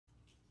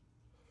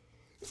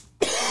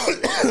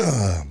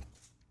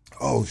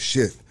Oh,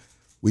 shit.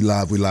 We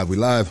live. We're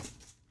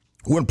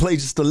going to play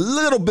just a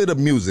little bit of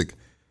music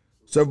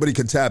so everybody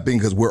can tap in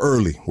because we're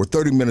early. We're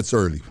 30 minutes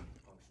early.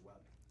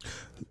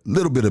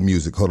 Little bit of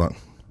music. Hold on.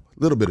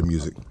 Little bit of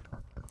music.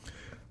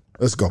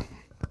 Let's go.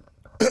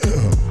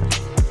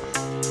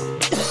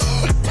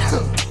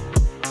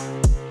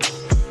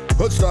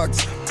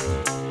 Hoodstocks.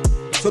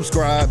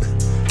 Subscribe.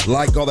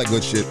 Like, all that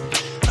good shit.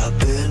 I've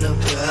been a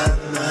bad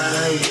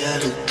man, yeah,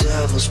 the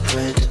devil's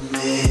praying to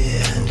me,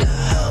 and I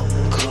help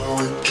him go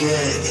and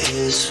get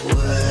his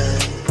way.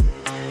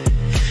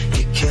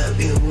 You kept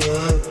your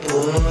word,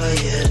 boy,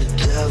 yeah, the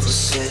devil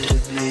said to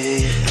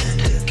me,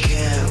 and I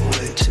can't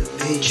wait to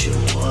meet you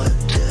one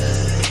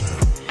day.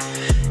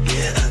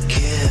 Yeah, I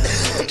can't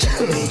wait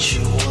to meet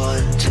you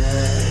one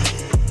day.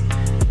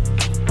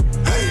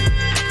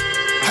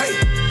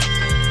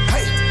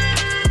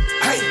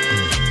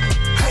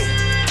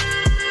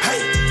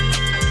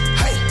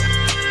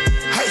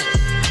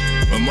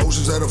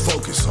 Emotions out of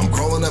focus, I'm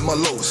crawling at my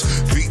lowest.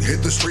 Feet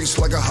hit the streets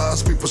like a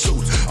high-speed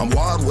pursuit. I'm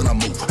wild when I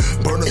move,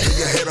 burning through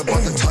your head,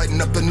 about to tighten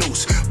up the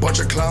noose.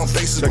 Bunch of clown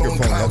faces, blowing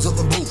clouds of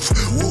the booth.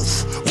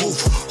 Woof, woof,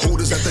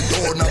 hooters at the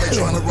door, now they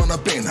trying to run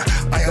up in.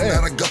 I am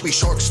not a guppy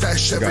shark,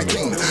 stash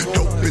everything.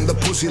 Dope in the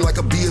pussy like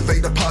a B of A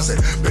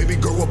deposit.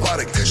 Baby girl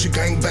robotic, she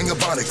gang bang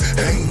robotic.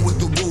 Hang with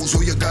the rules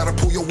or you gotta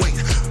pull your weight.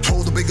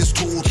 Told the biggest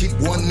tool, keep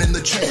one in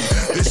the chain.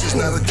 This is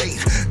not a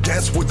date,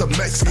 dance with the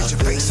Mex, get your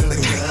face in the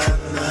cake.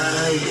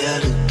 Yeah,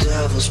 the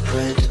devil's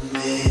praying to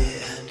me.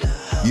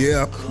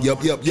 Yep.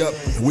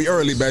 We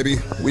early, baby.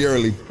 We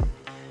early.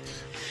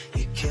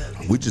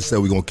 We just said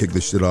we're going to kick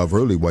this shit off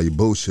early while you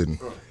bullshitting.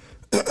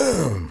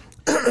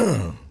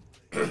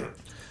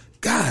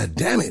 God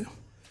damn it.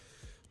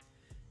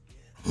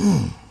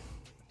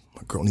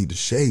 My girl need to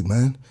shave,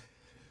 man.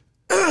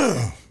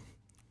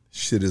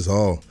 Shit is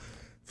all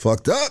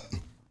fucked up.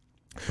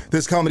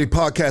 This comedy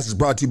podcast is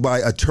brought to you by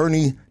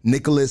attorney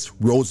Nicholas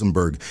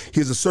Rosenberg.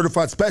 He is a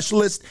certified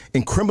specialist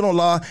in criminal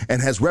law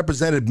and has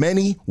represented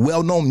many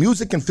well-known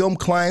music and film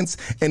clients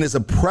and is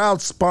a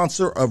proud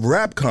sponsor of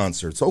rap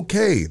concerts.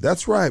 Okay,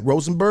 that's right,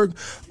 Rosenberg.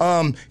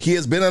 He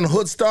has been on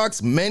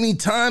Hoodstocks many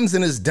times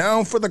and is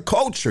down for the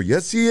culture.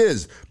 Yes, he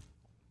is.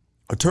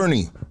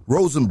 Attorney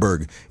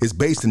Rosenberg is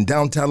based in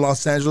downtown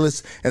Los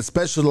Angeles and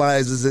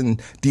specializes in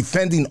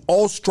defending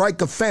all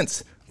strike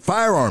offense,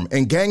 firearm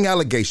and gang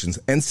allegations,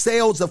 and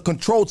sales of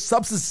controlled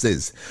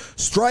substances,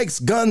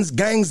 strikes, guns,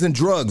 gangs, and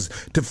drugs.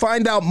 To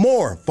find out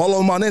more, follow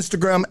him on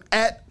Instagram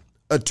at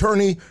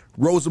Attorney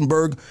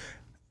Rosenberg.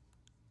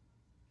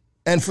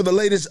 And for the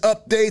latest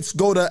updates,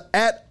 go to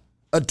at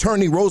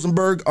Attorney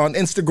Rosenberg on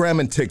Instagram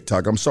and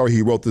TikTok. I'm sorry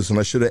he wrote this and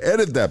I should have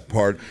edited that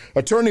part.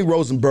 Attorney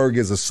Rosenberg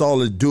is a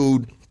solid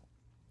dude.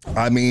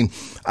 I mean,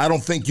 I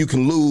don't think you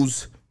can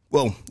lose.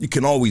 Well, you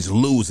can always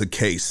lose a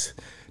case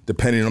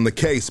depending on the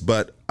case,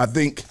 but I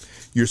think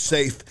you're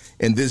safe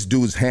in this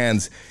dude's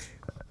hands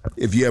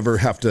if you ever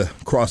have to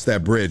cross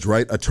that bridge,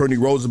 right? Attorney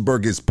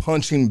Rosenberg is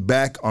punching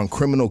back on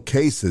criminal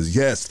cases.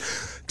 Yes.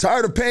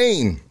 Tired of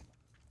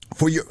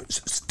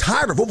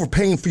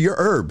overpaying for your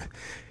herb?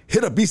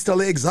 Hit up East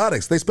LA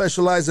Exotics. They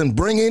specialize in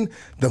bringing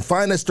the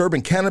finest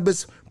urban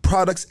cannabis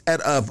products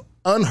at an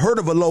unheard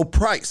of a low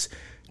price.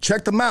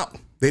 Check them out.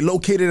 They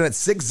located at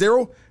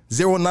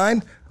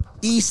 6009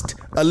 East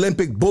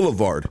Olympic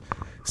Boulevard.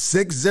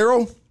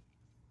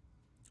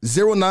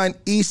 6009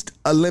 East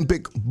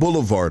Olympic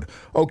Boulevard.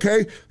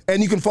 Okay?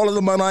 And you can follow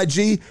them on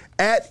IG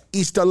at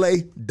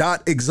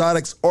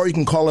eastla.exotics, or you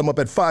can call them up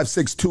at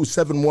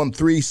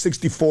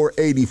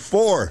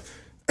 562-713-6484.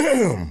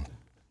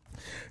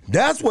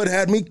 That's what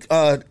had me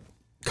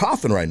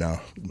coughing right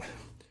now.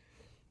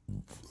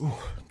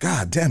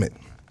 God damn it.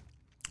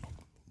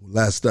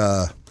 Last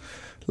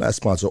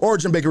sponsor,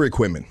 Origin Bakery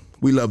Equipment.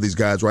 We love these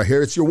guys right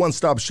here. It's your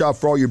one-stop shop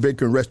for all your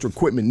bakery and restaurant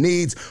equipment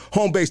needs.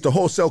 Home-based to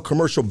wholesale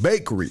commercial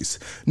bakeries.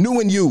 New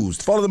and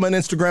used. Follow them on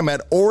Instagram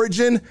at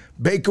Origin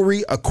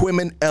Bakery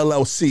Equipment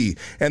LLC.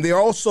 And they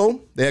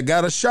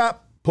got a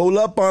shop. Pull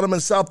up on them in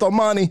South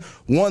Almani,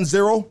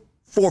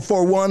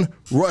 10441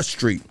 Rush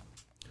Street.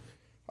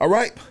 All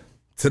right.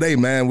 Today,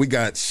 man, we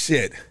got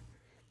shit.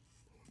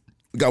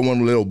 We got one of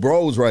the little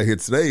bros right here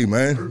today,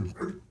 man.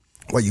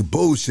 Why you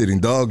bullshitting,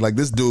 dog? Like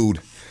this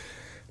dude,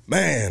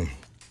 man.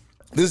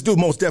 This dude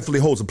most definitely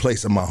holds a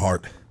place in my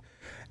heart.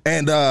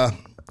 And I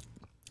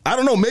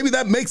don't know, maybe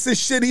that makes this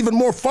shit even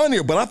more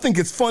funnier, but I think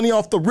it's funny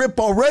off the rip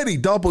already,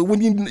 dog. But when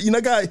you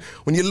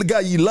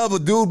love a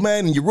dude,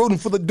 man, and you're rooting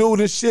for the dude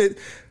and shit,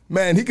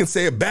 man, he can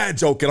say a bad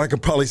joke and I can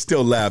probably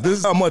still laugh. This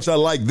is how much I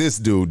like this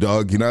dude,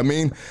 dog. You know what I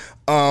mean?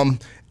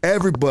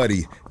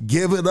 Everybody,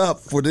 give it up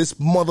for this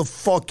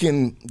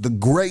motherfucking, the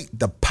great,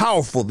 the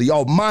powerful, the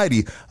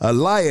almighty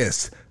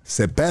Elias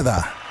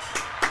Cepeda.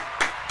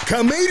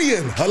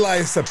 Comedian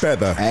Elias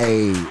Cepeda.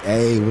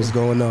 Hey, what's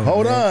going on?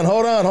 Hold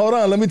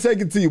on. Let me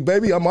take it to you,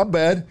 baby. Oh, my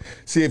bad.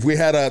 See if we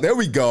had there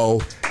we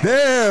go.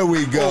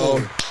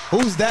 Oh,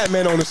 who's that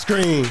man on the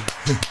screen?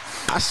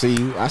 I see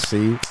you. I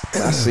see.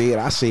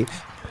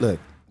 Look,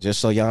 just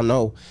so y'all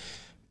know,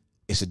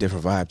 it's a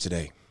different vibe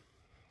today.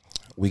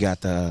 We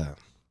got the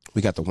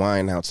we got the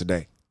wine out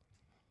today.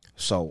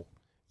 So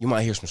you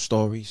might hear some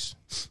stories.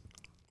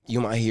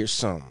 You might hear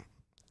some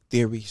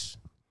theories.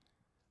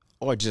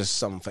 Or just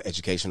something for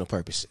educational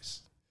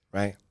purposes.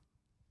 Right?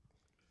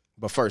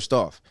 But first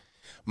off,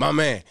 my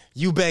man,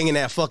 you banging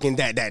that fucking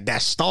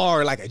that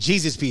star like a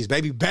Jesus piece,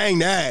 baby. Bang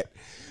that.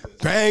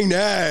 Bang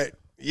that.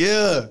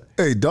 Yeah.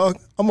 Hey, dog,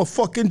 I'm a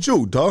fucking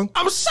Jew, dog.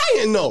 I'm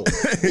saying, though.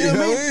 You know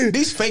what I mean?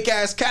 These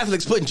fake-ass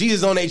Catholics putting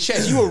Jesus on their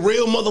chest. You a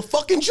real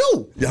motherfucking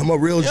Jew. Yeah, I'm a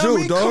real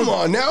Jew, dog. Come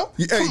on now.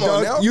 Hey, Come dog,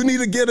 on now. you need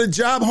to get a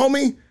job,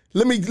 homie?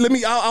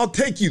 I'll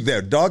take you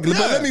there, dog. Yeah.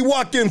 But let me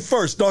walk in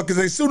first, dog,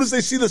 because as soon as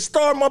they see the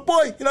star, my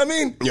boy, you know what I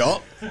mean?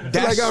 Yup.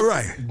 Like, all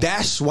right.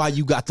 That's why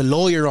you got the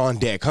lawyer on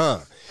deck, huh?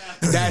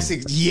 Yeah, I see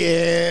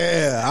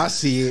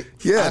it.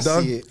 Yeah, I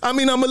dog. see it. I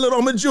mean, I'm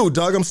a Jew,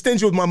 dog. I'm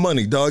stingy with my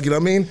money, dog. You know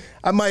what I mean?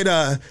 I might,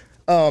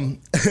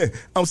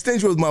 I'm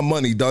stingy with my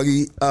money,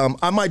 doggy.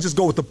 I might just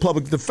go with the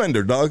public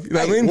defender, dog. You know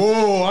what I mean?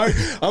 Whoa,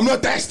 I'm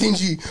not that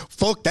stingy.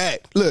 Fuck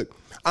that. Look,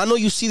 I know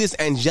you see this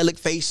angelic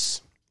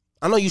face.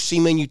 I know you see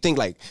me and you think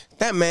like,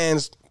 that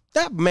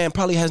man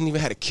probably hasn't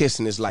even had a kiss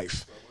in his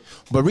life.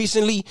 But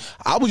recently,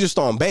 I was just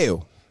on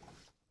bail.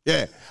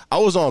 Yeah, I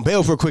was on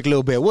bail for a quick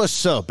little bit.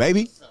 What's up,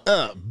 baby?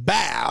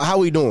 Bow. How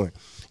we doing?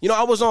 You know,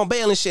 I was on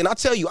bail and shit. And I'll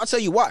tell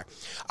you why.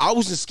 I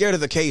wasn't scared of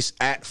the case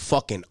at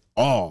fucking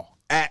all.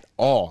 At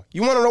all.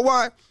 You want to know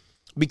why?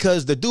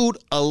 Because the dude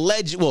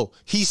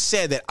he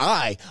said that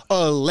I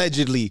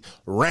allegedly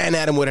ran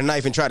at him with a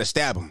knife and tried to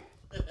stab him.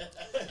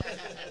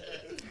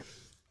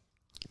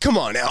 Come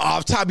on now.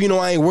 Off top, you know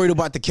I ain't worried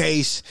about the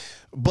case.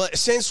 But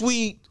since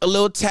we a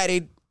little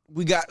tatted,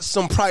 we got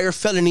some prior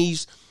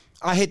felonies,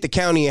 I hit the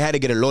county and had to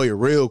get a lawyer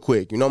real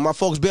quick. You know, my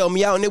folks bailed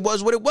me out and it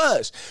was what it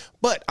was.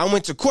 But I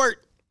went to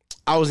court.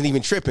 I wasn't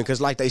even tripping because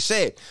like they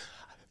said,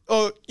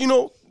 you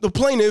know, the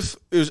plaintiff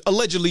is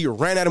allegedly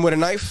ran at him with a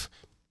knife.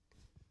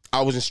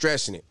 I wasn't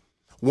stressing it.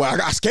 When I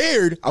got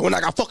scared, when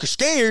I got fucking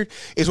scared,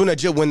 is when the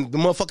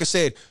motherfucker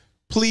said,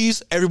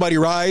 please, everybody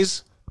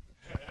rise.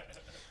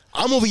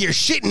 I'm over here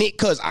shitting it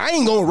because I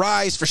ain't going to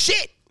rise for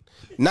shit.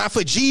 Not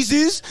for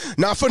Jesus,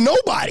 not for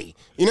nobody.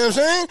 You know what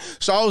I'm saying?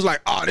 So I was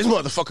like, oh, this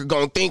motherfucker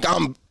going to think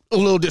I'm a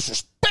little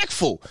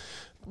disrespectful.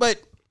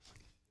 But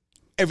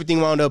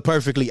everything wound up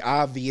perfectly,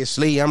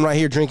 obviously. I'm right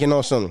here drinking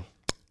on some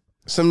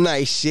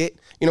nice shit.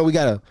 You know, we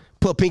got to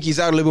put pinkies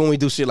out a little bit when we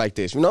do shit like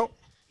this, you know?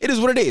 It is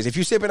what it is. If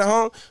you sipping at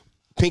home,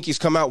 pinkies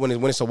come out when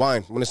it's a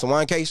wine. When it's a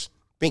wine case,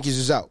 pinkies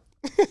is out.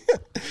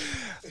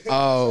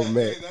 Oh,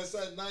 man. Hey, that's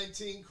that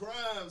 19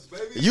 Crimes,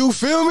 baby. You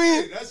feel me?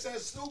 Hey, that's that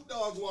Snoop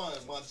Dogg wine,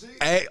 my G.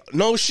 Hey,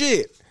 no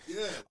shit.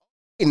 Yeah.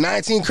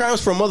 19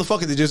 Crimes for a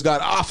motherfucker that just got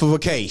off of a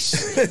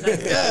case.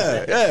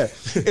 Yeah.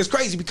 It's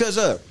crazy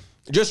because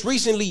just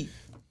recently,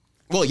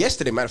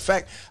 yesterday, matter of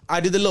fact,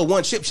 I did the little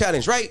one chip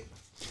challenge, right?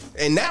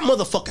 And that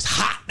motherfucker's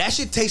hot. That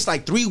shit tastes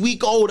like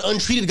 3-week-old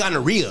untreated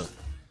gonorrhea.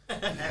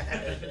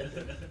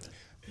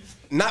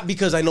 Not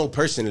because I know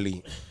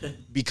personally,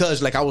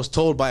 because like I was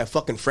told by a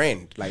fucking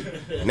friend, like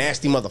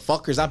nasty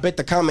motherfuckers. I bet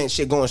the comment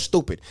shit going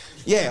stupid.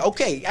 Yeah,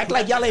 okay, act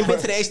like y'all ain't been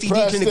to the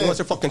STD clinic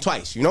once or fucking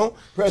twice, you know?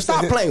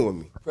 Stop playing with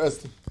me.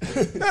 Preston.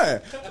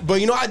 Yeah.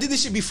 But you know, I did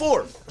this shit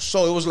before,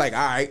 so it was like, all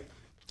right,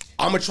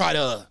 I'm gonna try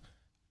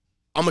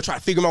to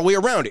figure my way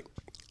around it.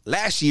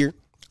 Last year,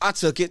 I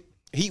took it.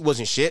 Heat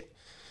wasn't shit,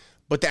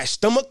 but that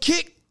stomach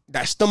kick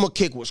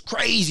was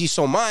crazy.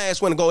 So my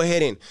ass went to go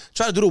ahead and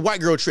try to do the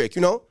white girl trick,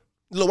 you know?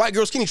 The little white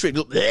girl skinny trick.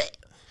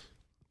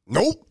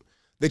 Nope.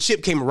 The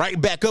chip came right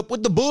back up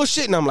with the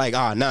bullshit. And I'm like,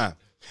 nah.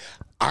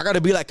 I got to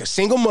be like a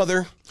single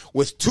mother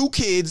with 2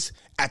 kids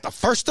at the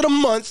first of the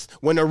month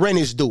when the rent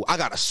is due. I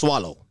got to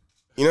swallow.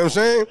 You know what I'm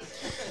saying?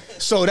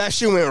 So that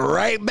shit went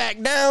right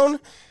back down.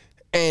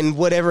 And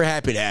whatever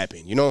happened,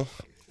 you know?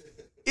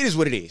 It is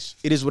what it is.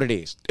 It is what it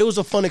is. It was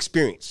a fun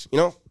experience, you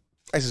know?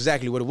 That's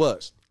exactly what it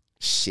was.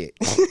 Shit.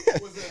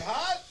 Was it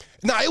hot?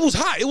 Nah, it was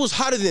hot. It was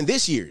hotter than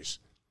this year's.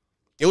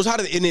 It was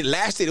hotter, and it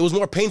lasted. It was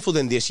more painful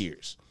than this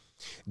year's.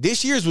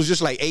 This year's was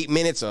just like 8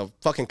 minutes of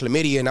fucking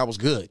chlamydia, and I was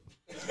good.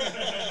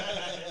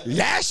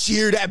 Last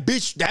year, that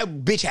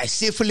bitch had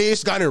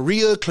syphilis,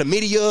 gonorrhea,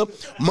 chlamydia,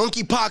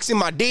 monkeypox in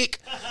my dick.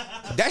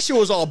 That shit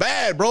was all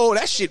bad, bro.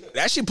 That shit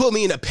put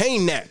me in a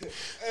pain nap.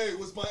 Hey,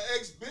 was my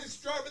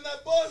ex-bitch driving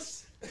that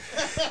bus?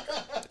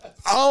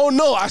 I don't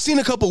know. I seen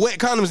a couple wet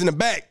condoms in the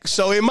back,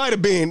 so it might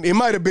have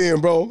been,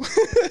 bro.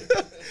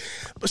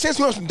 But since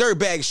we're on some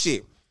dirtbag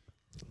shit,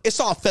 it's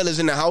all fellas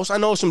in the house. I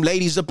know some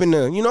ladies up in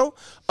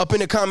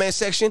the comment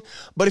section.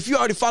 But if you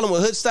already following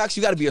with Hood Stocks,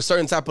 you got to be a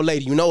certain type of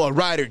lady. You know, a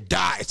ride or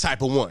die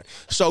type of one.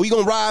 So you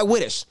going to ride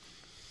with us.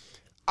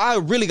 I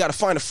really got to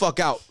find the fuck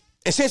out.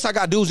 And since I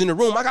got dudes in the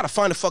room, I got to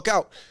find the fuck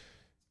out.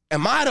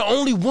 Am I the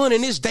only one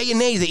in this day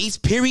and age that eats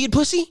period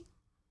pussy?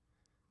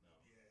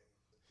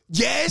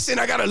 Yes, and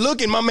I got to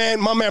look, and my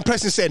man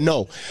Preston said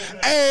no.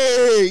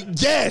 Hey,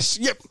 yes.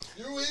 Yep.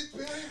 You eat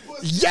period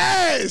pussy?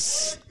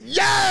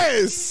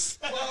 Yes.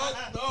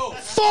 Fuck no.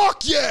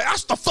 Fuck yeah.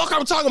 That's the fuck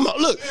I'm talking about.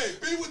 Look. Hey,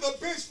 be with a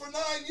bitch for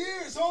 9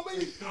 years,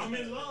 homie. I'm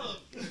in love.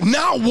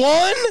 Not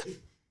one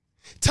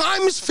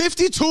times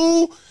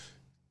 52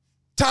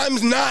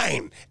 times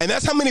 9. And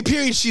that's how many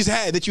periods she's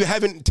had that you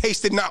haven't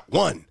tasted not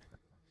one.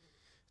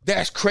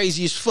 That's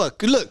crazy as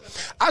fuck. Look,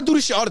 I do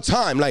this shit all the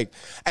time. Like,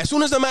 as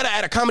soon as I'm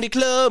at a comedy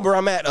club or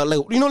I'm at a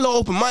little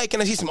open mic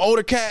and I see some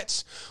older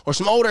cats or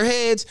some older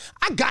heads,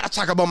 I gotta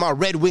talk about my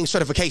Red Wing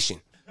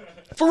certification.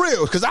 For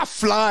real, because I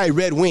fly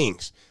Red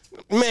Wings.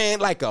 Man,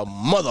 like a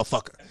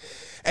motherfucker.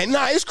 And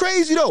nah, it's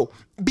crazy though,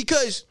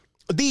 because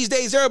these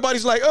days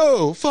everybody's like,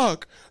 oh,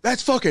 fuck,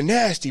 that's fucking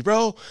nasty,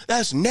 bro.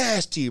 That's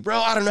nasty, bro.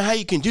 I don't know how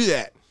you can do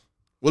that.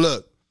 Well,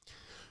 look,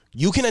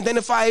 you can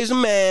identify as a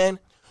man.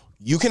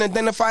 You can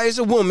identify as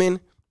a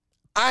woman.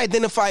 I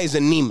identify as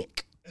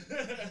anemic.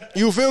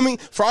 You feel me?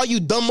 For all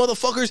you dumb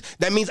motherfuckers,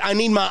 that means I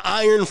need my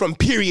iron from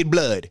period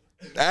blood.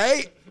 All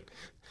right?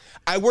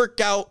 I work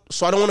out,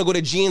 so I don't want to go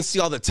to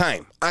GNC all the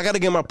time. I got to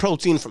get my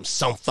protein from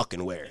some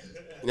fucking where.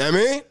 You know what I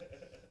mean?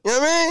 You know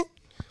what I mean?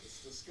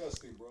 It's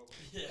disgusting, bro.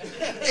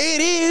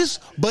 It is,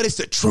 but it's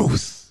the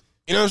truth.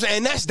 You know what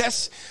I'm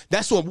saying?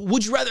 That's what.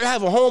 Would you rather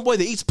have a homeboy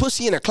that eats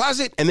pussy in a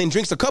closet and then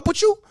drinks a cup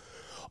with you?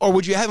 Or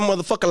would you have a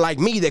motherfucker like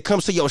me that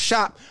comes to your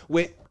shop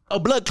with a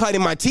blood clot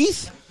in my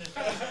teeth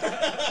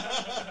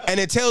and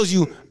it tells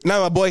you, nah,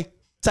 my boy,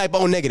 type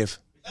O negative.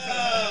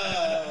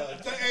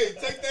 Hey,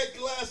 take that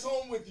glass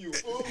home with you,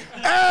 fool.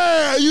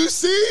 You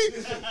see?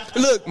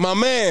 Look,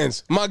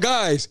 my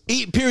guys,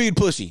 eat period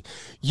pussy.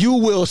 You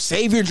will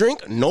save your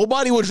drink.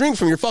 Nobody will drink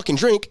from your fucking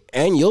drink,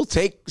 and you'll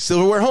take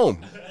silverware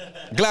home.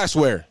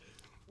 Glassware.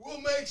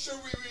 We'll make sure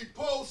we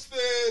repost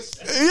this.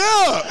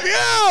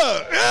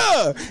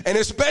 Yeah. And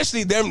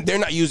especially them, they're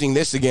not using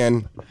this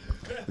again.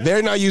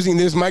 They're not using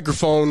this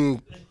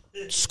microphone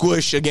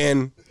squish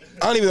again.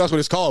 I don't even know that's what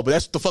it's called, but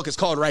that's what the fuck it's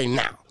called right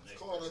now.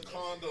 It's called a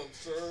condom,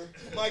 sir.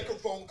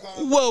 Microphone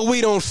condom. Well,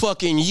 we don't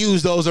fucking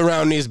use those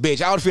around this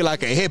bitch. I would feel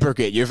like a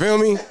hypocrite, you feel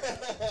me?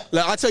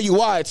 Like, I'll tell you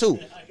why, too.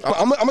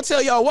 I'm gonna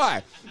tell y'all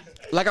why.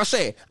 Like I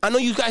said, I know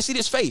you guys see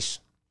this face.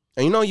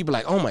 And you know, you be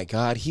like, oh my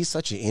God, he's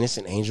such an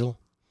innocent angel.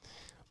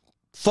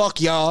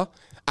 Fuck y'all.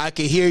 I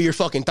can hear your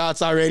fucking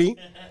thoughts already.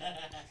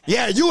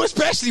 Yeah, you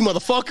especially,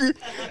 motherfucker.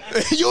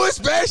 You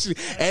especially.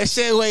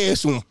 Ese güey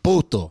es un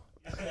puto.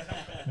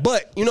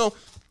 But, you know,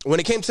 when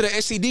it came to the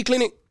STD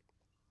clinic,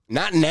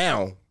 not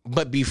now,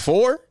 but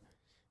before,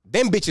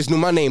 them bitches knew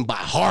my name by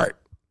heart.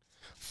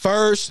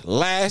 First,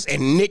 last,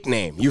 and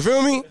nickname. You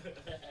feel me?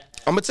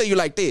 I'm gonna tell you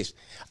like this.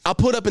 I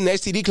put up in the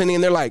STD clinic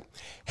and they're like,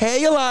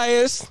 hey,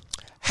 Elias,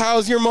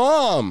 how's your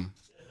mom?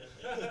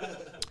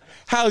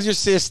 How's your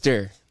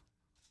sister?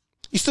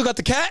 You still got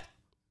the cat?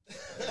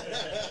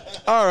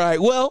 All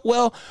right,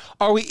 well,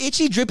 are we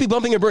itchy, drippy,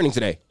 bumping, or burning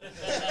today?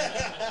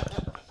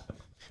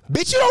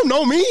 Bitch, you don't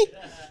know me.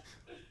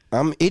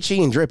 I'm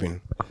itchy and dripping.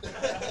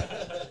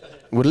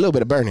 With a little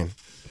bit of burning.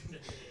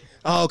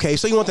 Oh, okay,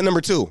 so you want the number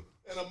 2.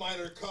 And a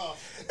minor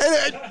cough.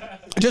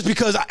 Just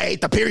because I ate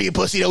the period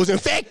pussy that was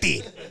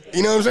infected.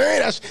 You know what I'm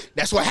saying?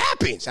 That's what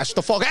happens. That's what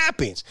the fuck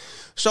happens.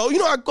 So, you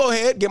know, I go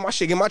ahead, get my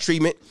shit, get my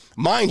treatment.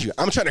 Mind you,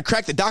 I'm trying to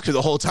crack the doctor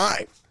the whole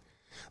time.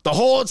 The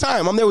whole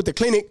time. I'm there with the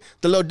clinic,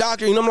 the little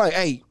doctor, you know, I'm like,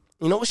 hey,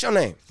 you know, what's your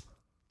name?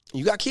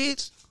 You got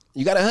kids?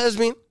 You got a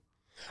husband?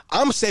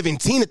 I'm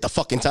 17 at the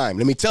fucking time,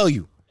 let me tell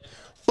you.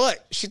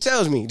 But she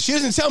tells me, she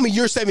doesn't tell me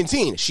you're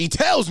 17. She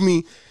tells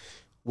me,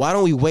 why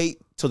don't we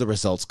wait till the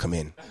results come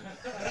in?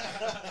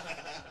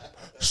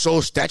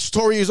 So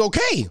statutory is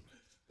okay,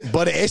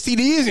 but an STD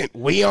isn't.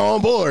 We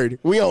on board.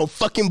 We on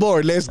fucking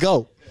board. Let's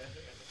go.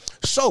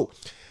 So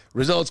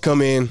results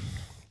come in,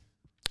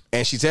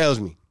 and she tells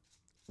me,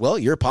 well,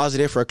 you're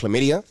positive for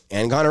chlamydia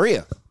and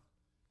gonorrhea.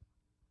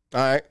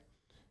 All right.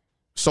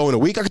 So in a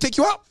week, I can take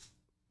you out.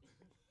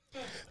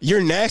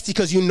 You're nasty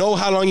because you know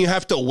how long you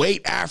have to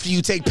wait after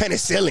you take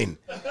penicillin.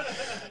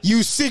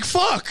 You sick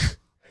fuck.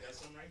 I got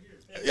some right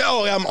here.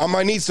 Yo, I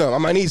might need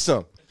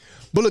some.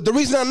 But look, the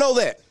reason I know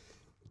that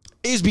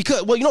is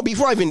because, well, you know,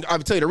 before I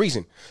tell you the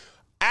reason.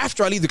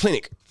 After I leave the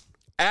clinic,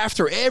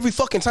 every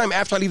fucking time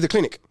after I leave the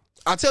clinic,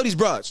 I tell these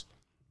broads,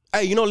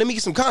 hey, you know, let me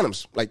get some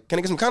condoms. Like, can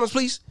I get some condoms,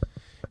 please?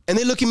 And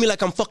they look at me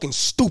like I'm fucking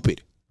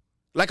stupid.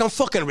 Like I'm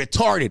fucking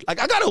retarded. Like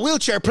I got a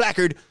wheelchair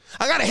placard.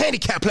 I got a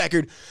handicap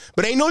placard.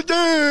 But ain't no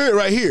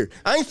right here.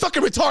 I ain't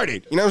fucking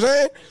retarded. You know what I'm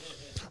saying?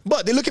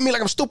 But they look at me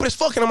like I'm stupid as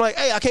fuck. And I'm like,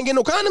 hey, I can't get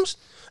no condoms.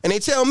 And they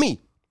tell me,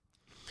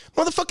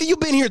 motherfucker, you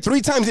been here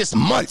 3 times this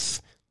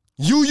month.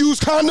 You use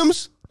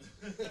condoms?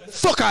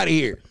 Fuck out of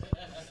here.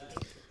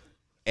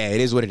 Yeah,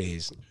 it is what it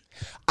is.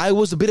 I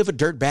was a bit of a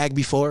dirtbag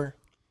before.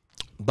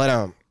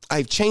 But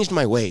I've changed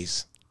my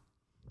ways.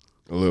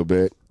 A little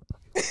bit.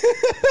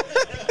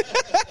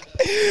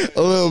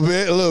 A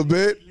little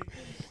bit.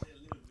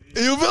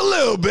 You feel a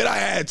little bit. I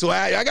had to.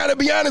 I gotta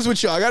be honest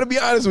with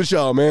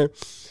y'all. Man.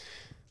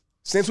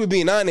 Since we're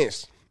being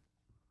honest,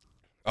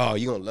 oh,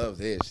 you gonna love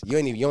this.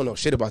 You don't know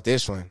shit about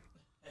this one.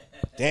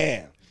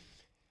 Damn.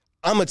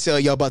 I'm gonna tell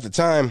y'all about the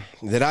time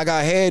that I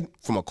got head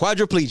from a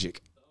quadriplegic.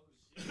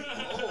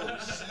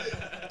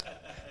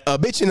 A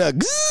bitch in a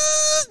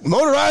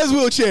motorized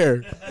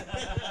wheelchair.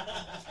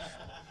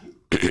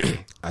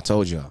 I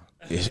told y'all,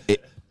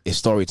 it's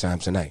story time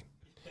tonight.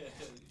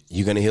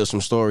 You're going to hear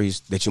some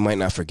stories that you might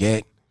not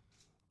forget.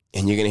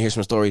 And you're going to hear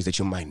some stories that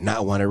you might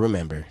not want to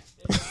remember.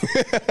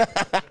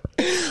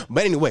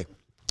 But anyway,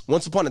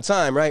 once upon a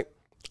time, right,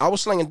 I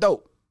was slinging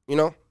dope, you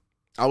know.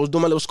 I was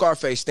doing my little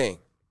Scarface thing.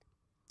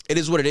 It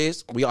is what it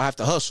is. We all have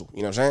to hustle,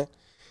 you know what I'm saying?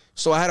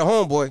 So I had a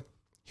homeboy.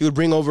 He would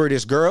bring over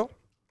this girl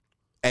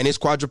and his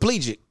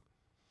quadriplegic.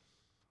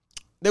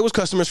 There was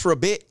customers for a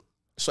bit.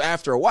 So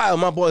after a while,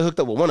 my boy hooked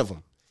up with one of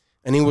them.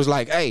 And he was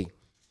like, hey,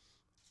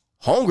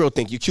 homegirl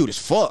think you cute as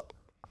fuck.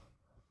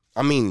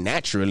 I mean,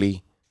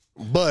 naturally.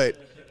 But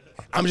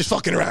I'm just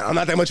fucking around. I'm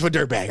not that much of a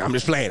dirtbag. I'm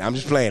just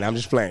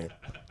playing.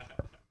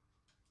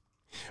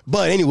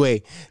 But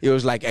anyway, it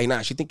was like, hey,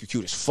 nah, she think you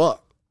cute as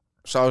fuck.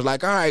 So I was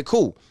like, all right,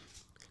 cool.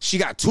 She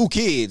got 2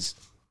 kids.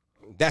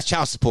 That's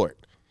child support.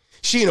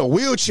 She in a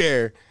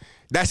wheelchair.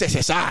 That's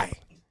SSI.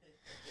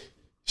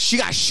 She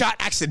got shot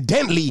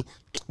accidentally.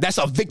 That's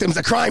a victim's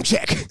a crime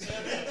check.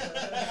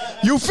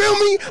 You feel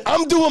me?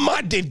 I'm doing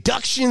my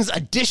deductions,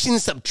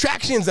 additions,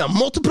 subtractions, and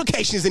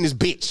multiplications in this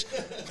bitch.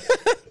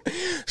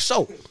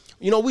 So,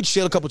 you know, we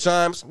chill a couple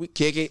times. We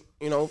kick it,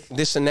 you know,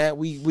 this and that.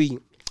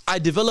 I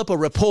develop a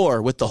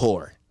rapport with the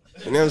whore.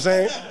 You know what I'm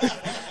saying? You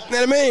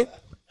know what I mean?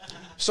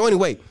 So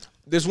anyway,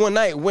 this one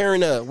night we're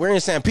in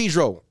San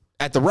Pedro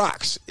at the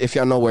Rocks, if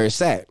y'all know where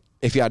it's at.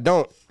 If y'all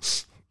don't,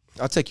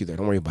 I'll take you there.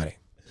 Don't worry about it.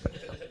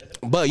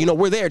 But, you know,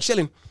 we're there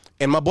chilling.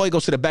 And my boy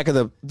goes to the back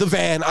of the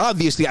van.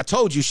 Obviously, I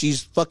told you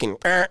she's fucking.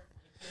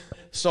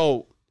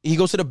 So he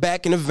goes to the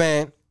back in the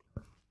van,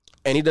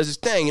 and he does his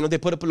thing. You know, they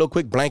put up a little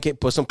quick blanket,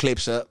 put some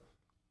clips up.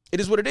 It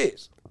is what it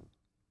is.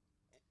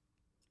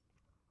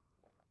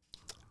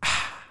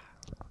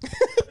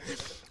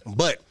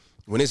 But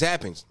when this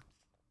happens,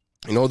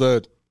 you know,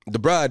 the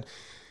bride,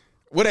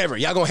 whatever,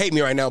 y'all gonna hate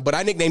me right now, but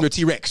I nicknamed her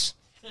T-Rex.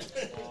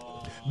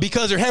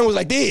 Because her hand was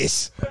like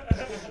this.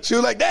 She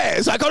was like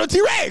that. So I called her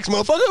T-Rex,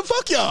 motherfucker.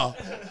 Fuck y'all.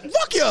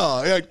 Fuck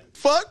y'all. Like,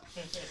 fuck.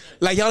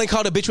 Like, y'all ain't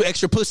called a bitch with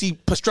extra pussy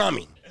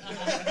pastrami.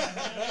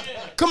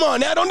 Come on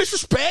now, don't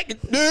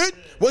disrespect, dude.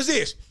 What's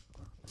this?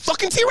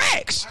 Fucking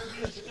T-Rex.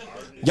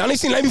 Y'all ain't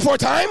seen Land Before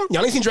Time?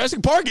 Y'all ain't seen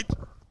Jurassic Park?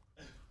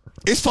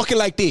 It's fucking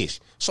like this.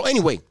 So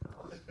anyway,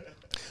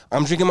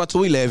 I'm drinking my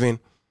 211.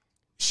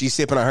 She's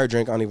sipping on her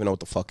drink. I don't even know what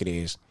the fuck it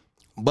is.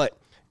 But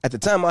at the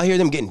time, I hear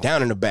them getting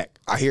down in the back.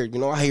 I hear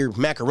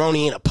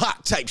macaroni in a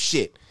pot type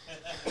shit.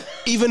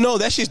 Even though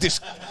that shit's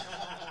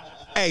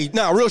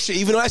real shit.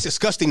 Even though that's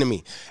disgusting to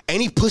me.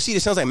 Any pussy that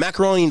sounds like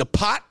macaroni in a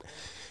pot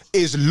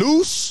is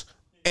loose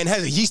and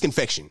has a yeast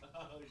infection.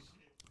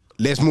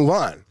 Let's move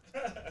on.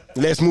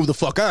 Let's move the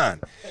fuck on.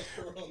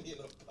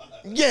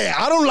 Yeah,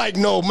 I don't like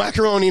no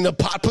macaroni in a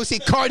pot pussy.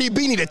 Cardi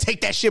B need to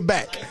take that shit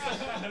back.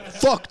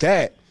 Fuck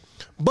that.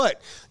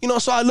 But, you know,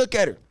 so I look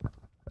at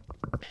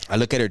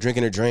her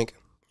drinking her drink,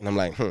 and I'm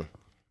like,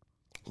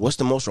 what's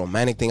the most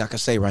romantic thing I can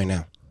say right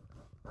now?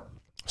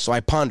 So I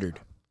pondered.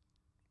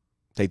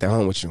 Take that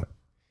home with you.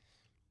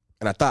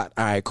 And I thought,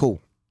 all right,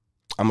 cool.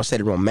 I'm going to say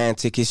the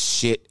romanticest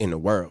shit in the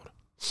world.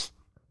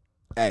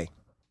 Hey,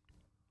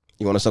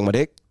 you want to suck my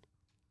dick?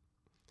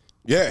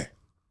 Yeah.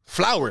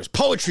 Flowers,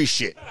 poetry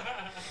shit.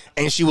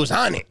 And she was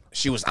on it.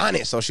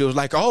 So she was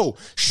like, oh,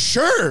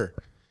 sure.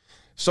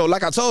 So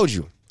like I told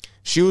you,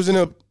 she was in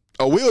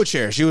a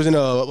wheelchair. She was in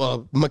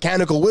a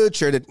mechanical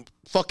wheelchair that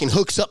fucking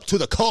hooks up to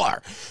the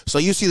car. So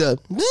you see the...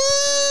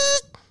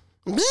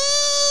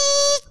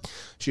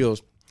 She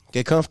goes,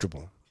 get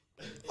comfortable.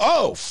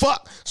 Oh,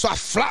 fuck. So I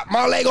flop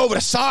my leg over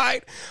the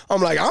side.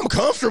 I'm like, I'm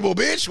comfortable,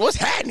 bitch. What's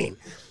happening?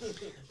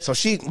 So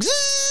she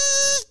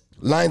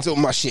lines up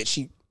my shit.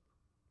 She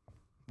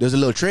does a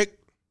little trick,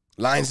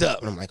 lines up.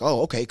 And I'm like,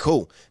 oh, okay,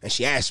 cool. And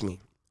she asked me,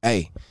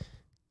 hey,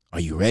 are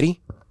you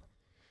ready?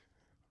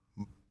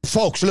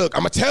 Folks, look,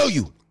 I'm going to tell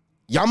you.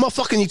 Y'all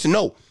motherfuckers need to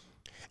know.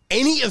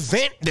 Any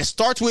event that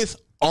starts with,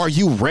 are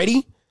you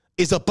ready,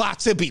 is about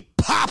to be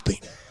popping.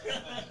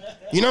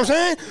 You know what I'm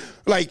saying?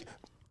 Like,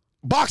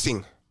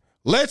 boxing.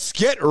 Let's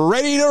get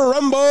ready to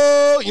rumble. You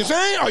know what I'm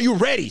saying? Are you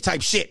ready?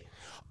 Type shit.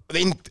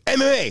 Then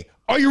MMA.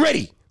 Are you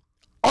ready?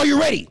 Are you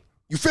ready?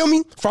 You feel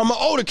me? From my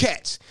older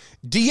cats.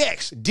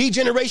 DX,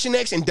 D-Generation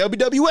X, and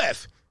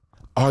WWF.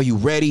 Are you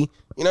ready?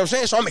 You know what I'm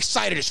saying? So I'm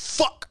excited as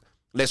fuck.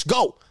 Let's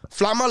go.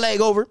 Fly my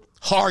leg over.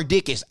 Hard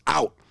dick is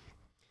out.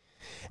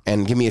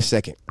 And give me a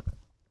second.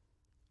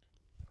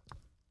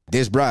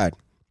 This bride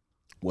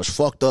was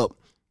fucked up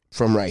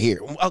from right here.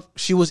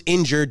 She was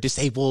injured,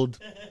 disabled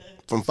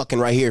from fucking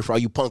right here for all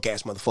you punk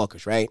ass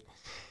motherfuckers, right?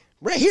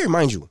 Right here,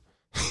 mind you.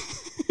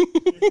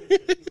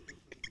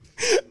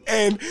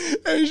 and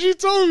she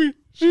told me,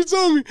 she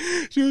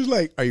was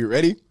like, are you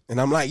ready? And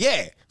I'm like,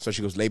 yeah. So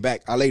she goes, lay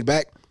back. I laid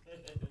back.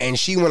 And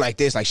she went like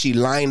this, like she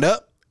lined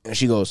up and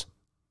she goes,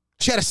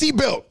 she had a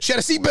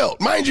seatbelt,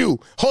 mind you,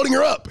 holding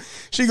her up.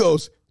 She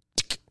goes,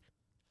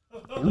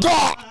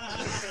 God.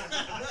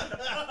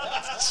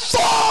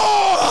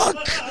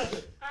 Fuck!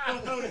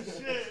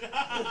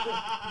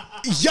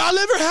 Y'all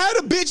ever had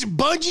a bitch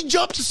bungee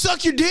jump to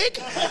suck your dick?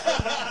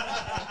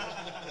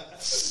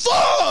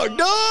 Fuck,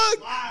 dog.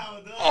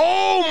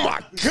 Oh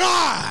my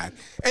God.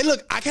 And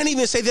look, I can't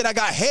even say that I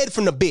got head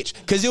from the bitch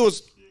because it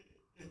was,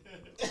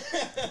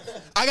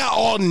 I got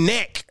all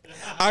neck.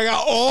 I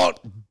got all,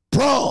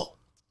 bro.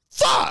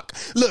 Fuck.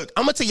 Look,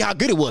 I'm gonna tell you how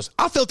good it was.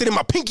 I felt it in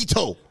my pinky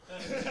toe.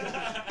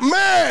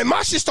 Man,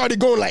 my shit started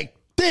going like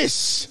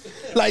this.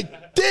 Like,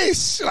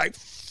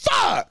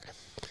 fuck.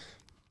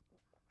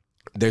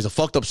 There's a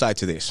fucked up side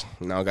to this.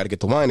 Now I gotta get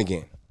the wine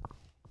again.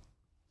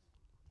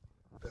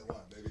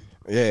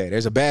 Yeah,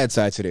 there's a bad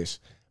side to this.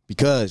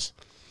 Because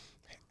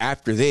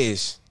after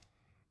this,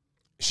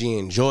 she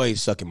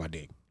enjoys sucking my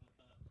dick.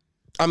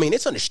 I mean,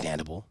 it's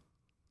understandable.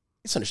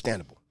 It's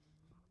understandable.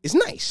 It's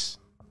nice.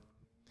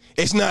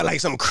 It's not like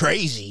something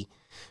crazy,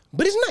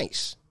 but it's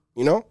nice,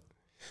 you know?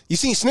 You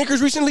seen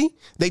Snickers recently?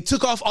 They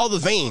took off all the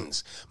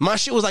veins. My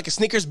shit was like a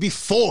Snickers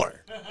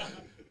before.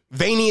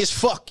 Veiny as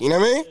fuck, you know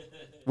what I mean?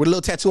 With a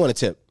little tattoo on the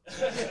tip.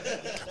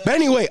 But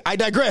anyway, I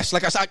digress.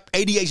 Like I said,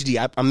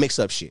 ADHD, I mix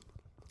up shit.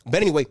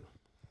 But anyway,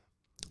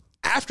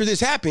 after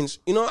this happens,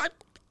 you know,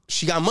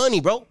 she got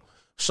money, bro.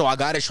 So I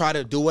got to try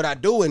to do what I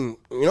do. And,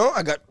 you know,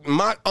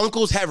 my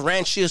uncles have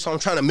ranches, so I'm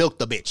trying to milk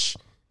the bitch.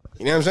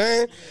 You know what I'm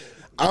saying?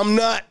 I'm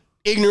not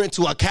ignorant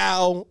to a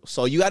cow,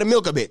 so you got to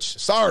milk a bitch.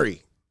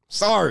 Sorry.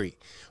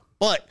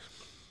 But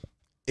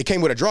it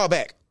came with a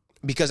drawback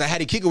because I had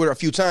to kick it with her a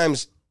few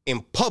times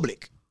in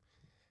public.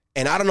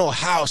 And I don't know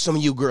how some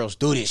of you girls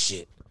do this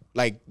shit.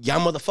 Like, y'all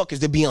motherfuckers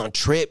that be on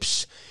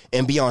trips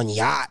and be on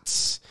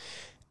yachts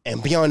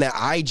and be on that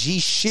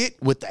IG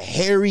shit with the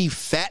hairy,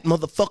 fat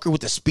motherfucker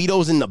with the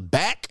Speedos in the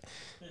back.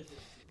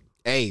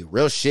 Hey,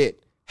 real shit.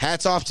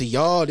 Hats off to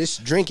y'all. This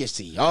drink is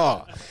to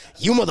y'all.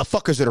 You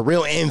motherfuckers are the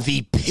real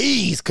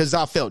MVPs because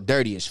I felt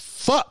dirty as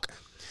fuck.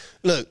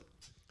 Look,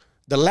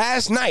 the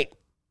last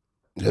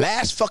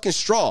fucking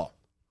straw,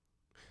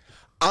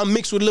 I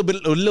mixed with a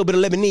little bit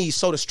of Lebanese,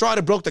 so the straw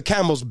that broke the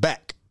camel's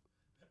back.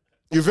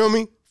 You feel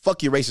me?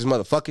 Fuck you racist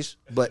motherfuckers,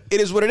 but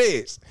it is what it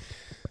is.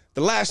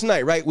 The last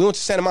night, right, we went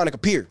to Santa Monica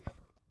Pier,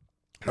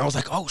 and I was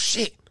like, oh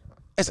shit,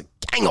 there's a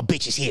gang of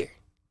bitches here.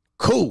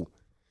 Cool.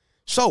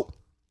 So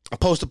I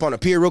post up on the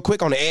pier real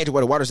quick on the edge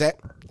where the water's at,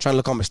 trying to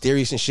look all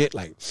mysterious and shit,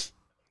 like,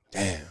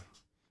 damn,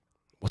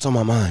 what's on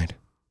my mind?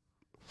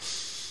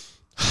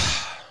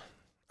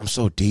 I'm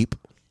so deep.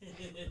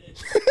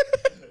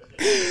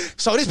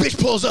 So this bitch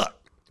pulls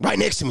up right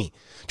next to me.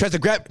 She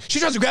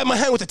tries to grab my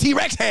hand with a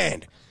T-Rex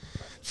hand.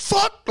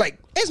 Fuck, like,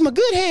 it's my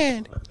good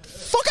hand.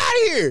 Fuck out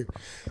of here.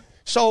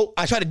 So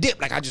I try to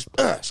dip, like I just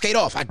skate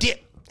off. I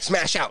dip,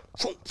 smash out.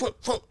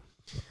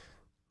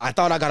 I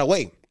thought I got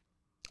away.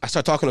 I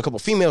start talking to a couple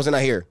females and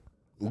I hear,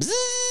 bzzz.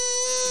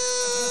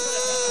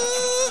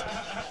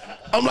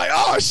 I'm like,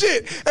 oh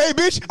shit. Hey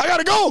bitch, I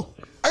gotta go.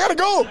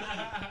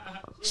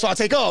 So I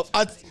take off.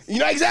 You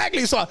know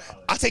exactly. So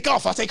I take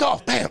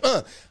off. Bam.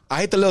 I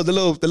hit the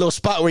little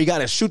spot where you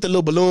gotta shoot the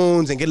little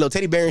balloons and get a little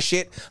teddy bear and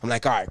shit. I'm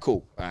like, all right,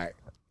 cool. All right.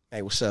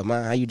 Hey, what's up,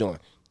 man? How you doing?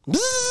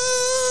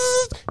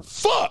 Bzzz.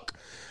 Fuck.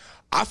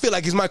 I feel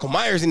like it's Michael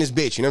Myers in this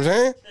bitch. You know what I'm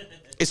saying?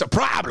 It's a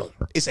problem.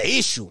 It's an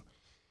issue.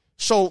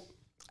 So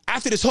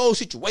after this whole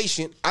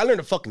situation, I learned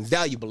a fucking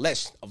valuable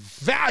lesson. A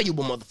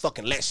valuable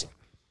motherfucking lesson.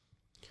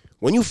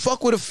 When you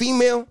fuck with a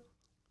female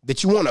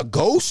that you want to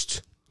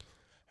ghost,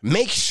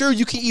 make sure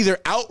you can either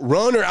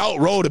outrun or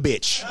outroll the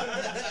bitch.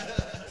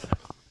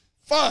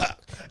 Fuck.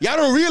 Y'all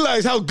don't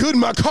realize how good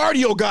my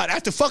cardio got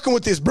after fucking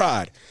with this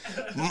bride.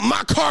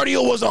 My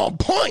cardio was on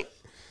point.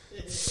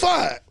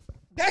 Fuck.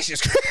 That's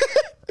just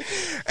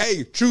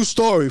Hey, true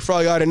story for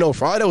all y'all that know.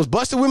 For all that was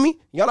busted with me,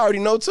 y'all already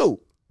know too.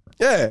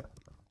 Yeah.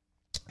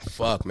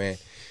 Fuck, man.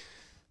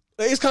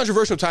 It's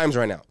controversial times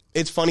right now.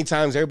 It's funny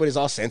times. Everybody's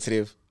all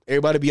sensitive.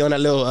 Everybody be on that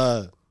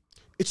little,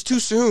 it's too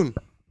soon.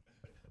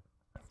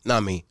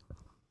 Not me.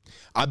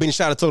 I've been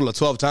shot a total of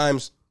 12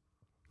 times,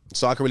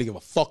 so I can really give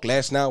a fuck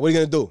less now. What are you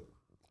going to do?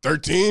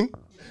 13?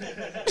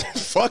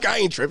 Fuck, I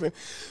ain't tripping.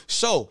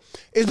 So,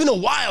 it's been a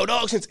while,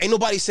 dog, since ain't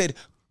nobody said,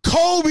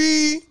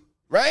 Kobe,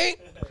 right?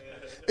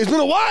 It's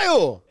been a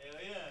while.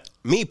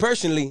 Me,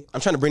 personally,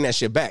 I'm trying to bring that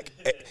shit back,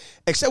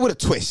 except with a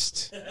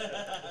twist.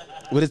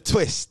 With a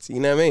twist, you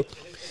know what I mean?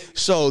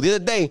 So, the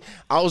other day,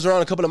 I was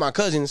around a couple of my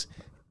cousins,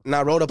 and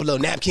I rolled up a little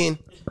napkin.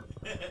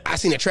 I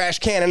seen a trash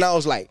can, and I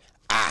was like,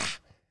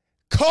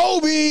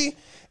 Kobe,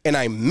 and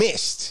I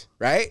missed,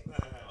 right?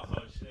 Oh,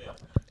 shit.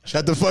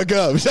 Shut the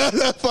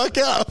fuck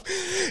up.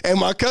 And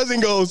my cousin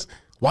goes,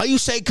 why you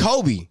say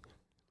Kobe?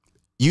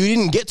 You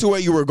didn't get to where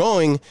you were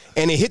going,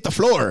 and it hit the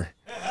floor.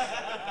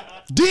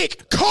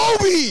 Dick,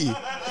 Kobe!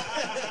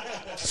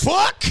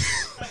 Fuck!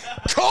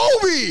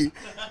 Kobe!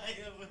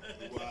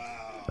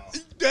 Wow.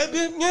 Yeah,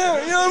 you know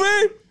what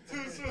I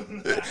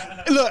mean?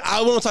 Look,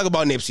 I won't talk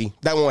about Nipsey.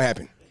 That won't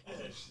happen.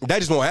 That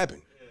just won't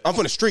happen. I'm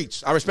from the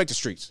streets. I respect the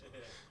streets.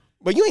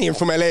 But you ain't even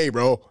from LA,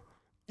 bro.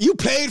 You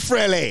played for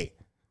LA.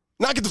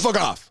 Now get the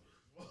fuck off.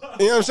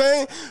 You know what I'm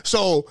saying?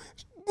 So,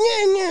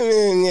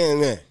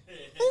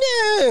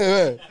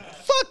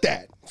 fuck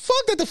that.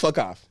 Fuck that the fuck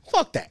off.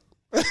 Fuck that.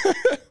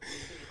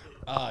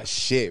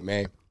 Shit,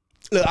 man.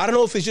 Look, I don't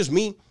know if it's just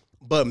me,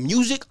 but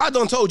music, I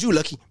done told you,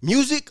 Lucky,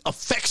 music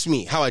affects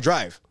me, how I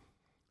drive.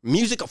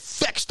 Music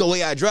affects the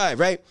way I drive,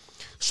 right?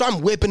 So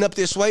I'm whipping up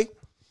this way,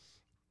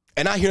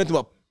 and I hear nothing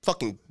but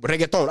fucking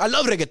reggaeton. I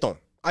love reggaeton.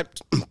 I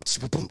love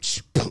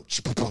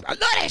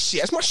that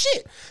shit. That's my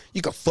shit.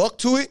 You can fuck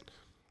to it.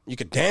 You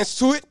can dance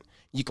to it.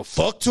 You can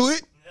fuck to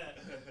it.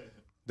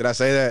 Did I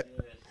say that?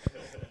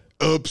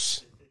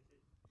 Oops.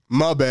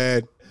 My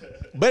bad.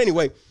 But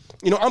anyway,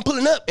 I'm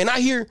pulling up and I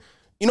hear,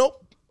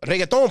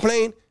 reggaeton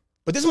playing,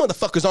 but this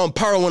motherfucker's on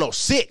Power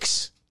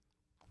 106.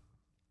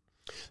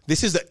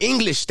 This is the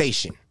English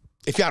station,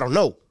 if y'all don't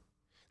know.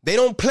 They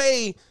don't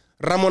play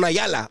Ramon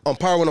Ayala on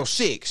Power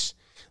 106.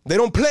 They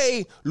don't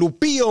play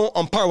Lupillo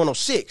on Power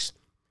 106.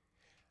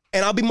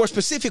 And I'll be more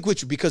specific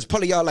with you because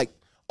probably y'all like,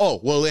 oh,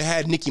 well, it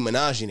had Nicki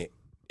Minaj in it.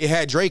 It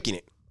had Drake in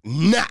it.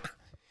 Nah.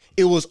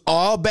 It was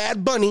all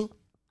Bad Bunny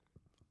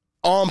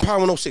on Power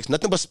 106.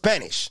 Nothing but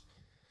Spanish.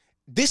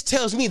 This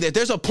tells me that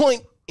there's a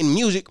point in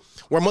music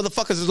where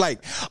motherfuckers is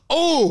like,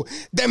 oh,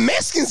 the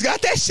Mexicans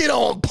got that shit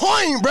on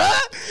point,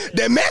 bruh.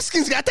 The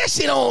Mexicans got that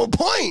shit on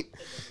point.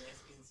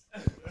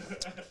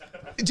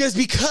 Just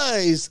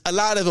because a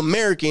lot of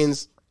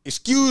Americans,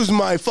 excuse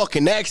my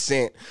fucking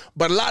accent,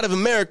 but a lot of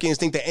Americans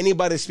think that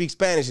anybody that speaks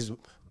Spanish is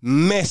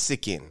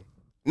Mexican.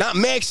 Not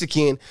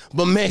Mexican,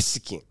 but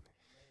Mexican.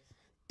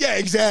 Yeah,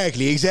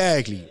 exactly.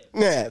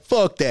 Nah,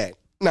 fuck that.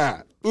 Nah.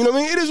 You know what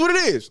I mean? It is what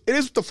it is. It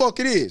is what the fuck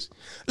it is.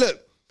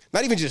 Look,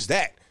 not even just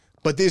that,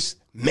 but this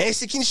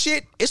Mexican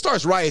shit, it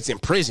starts riots in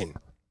prison.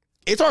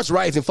 It starts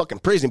riots in fucking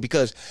prison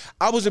because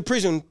I was in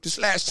prison this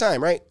last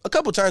time, right? A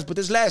couple times, but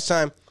this last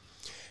time,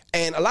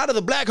 and a lot of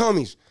the black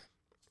homies,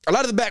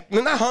 not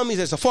homies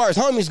as far as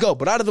homies go,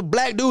 but a lot of the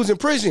black dudes in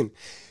prison,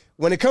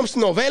 when it comes to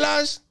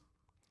novelas,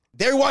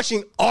 they're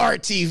watching our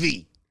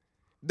TV.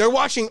 They're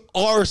watching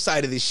our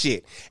side of this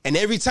shit. And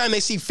every time they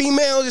see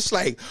females, it's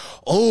like,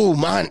 oh,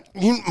 my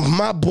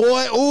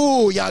boy,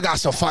 oh, y'all got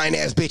some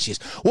fine-ass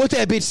bitches. What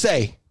that bitch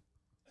say?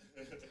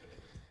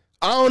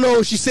 I don't know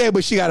what she said,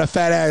 but she got a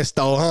fat ass,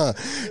 though, huh?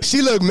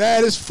 She look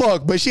mad as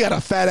fuck, but she got a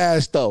fat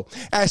ass, though.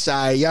 That's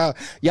all right.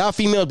 Y'all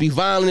females be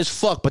violent as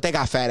fuck, but they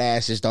got fat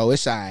asses, though.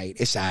 It's all right.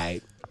 It's all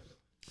right.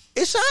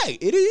 It's all right.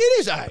 It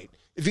is all right.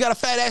 If you got a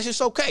fat ass,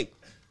 it's okay.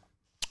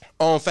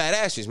 On fat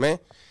asses, man.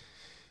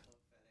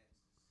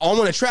 I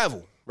want to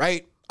travel,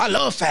 right? I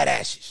love fat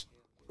asses.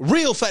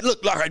 Real fat.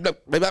 Look, ADHD,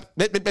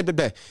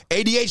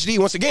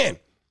 once again.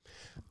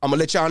 I'm going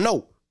to let y'all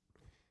know.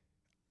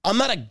 I'm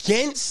not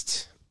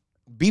against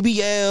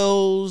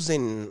BBLs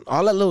and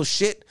all that little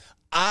shit.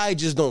 I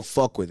just don't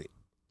fuck with it.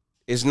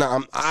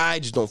 I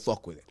just don't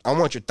fuck with it. I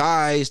want your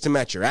thighs to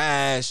match your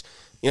ass.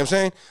 You know what I'm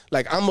saying?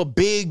 Like, I'm a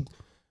big,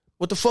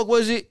 what the fuck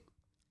was it?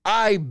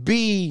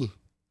 IBTC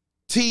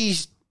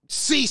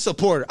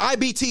supporter.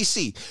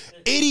 IBTC.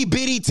 Itty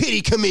Bitty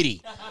Titty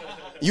Committee.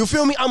 You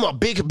feel me? I'm a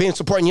been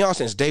supporting y'all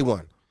since day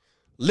one.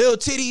 Little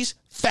titties,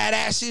 fat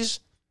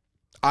asses.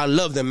 I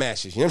love them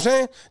asses. You know what I'm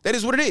saying? That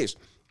is what it is.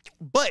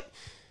 But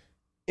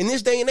in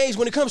this day and age,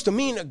 when it comes to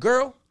me and a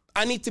girl,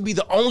 I need to be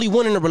the only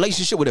one in a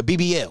relationship with a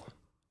BBL.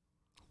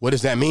 What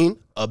does that mean?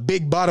 A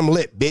big bottom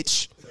lip,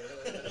 bitch.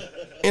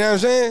 You know what I'm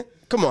saying?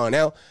 Come on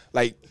now.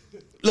 Like,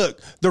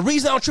 look, the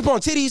reason I don't trip on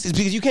titties is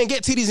because you can't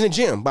get titties in the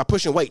gym by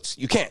pushing weights.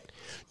 You can't.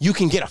 You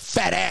can get a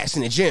fat ass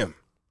in the gym.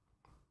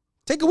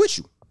 Take it with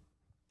you.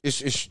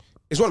 It's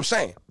what I'm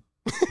saying.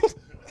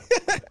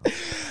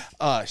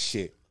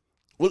 Shit.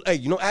 Well,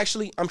 hey,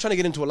 actually, I'm trying to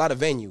get into a lot of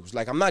venues.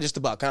 Like, I'm not just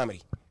about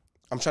comedy.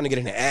 I'm trying to get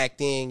into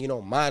acting,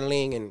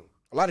 modeling, and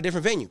a lot of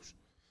different venues.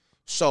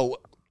 So,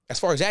 as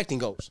far as acting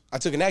goes, I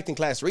took an acting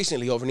class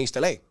recently over in East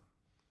LA.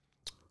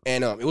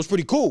 And it was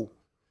pretty cool.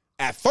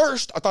 At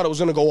first, I thought it was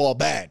going to go all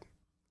bad.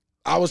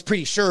 I was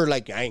pretty sure,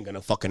 like, I ain't going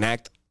to fucking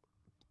act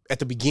at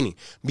the beginning.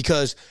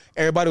 Because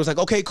everybody was like,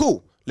 okay,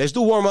 cool. Let's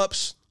do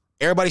warm-ups.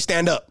 Everybody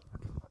stand up.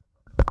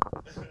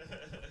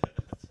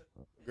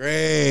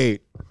 Great.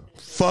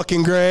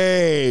 Fucking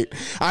great.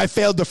 I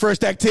failed the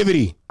first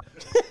activity.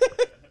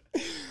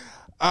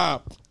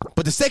 But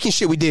the second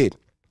shit we did,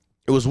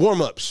 it was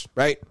warm-ups,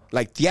 right?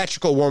 Like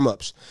theatrical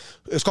warm-ups.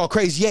 It's called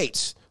Crazy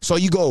Eights. So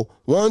you go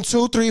 1,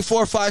 2, 3,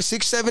 4, 5,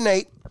 6, 7,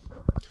 8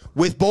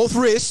 with both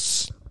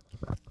wrists.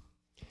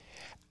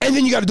 And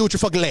then you got to do it with your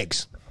fucking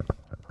legs.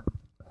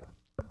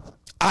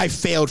 I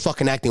failed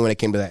fucking acting when it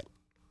came to that.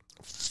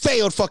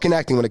 Failed fucking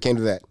acting when it came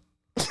to that.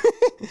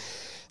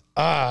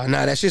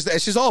 Nah, that's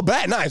just all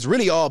bad. Nah, it's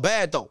really all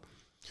bad though.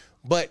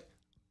 But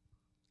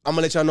I'm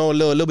gonna let y'all know a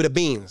little bit of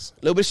beans,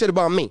 a little bit of shit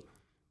about me.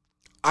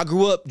 I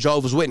grew up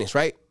Jehovah's Witness,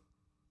 right?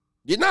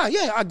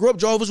 I grew up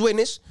Jehovah's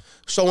Witness.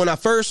 So when I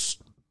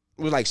first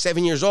was like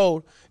 7 years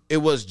old, it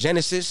was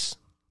Genesis,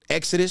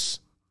 Exodus,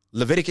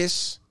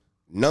 Leviticus,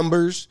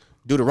 Numbers,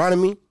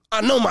 Deuteronomy.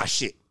 I know my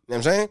shit. You know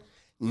what I'm saying?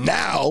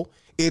 Now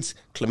it's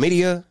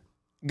chlamydia,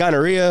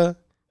 gonorrhea,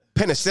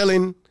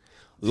 penicillin,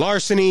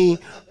 larceny,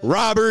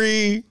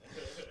 robbery.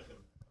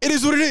 It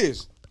is what it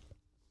is.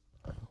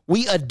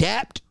 We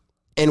adapt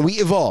and we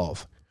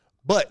evolve.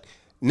 But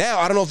now,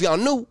 I don't know if y'all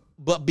knew,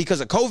 but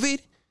because of COVID,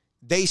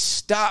 they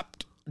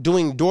stopped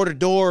doing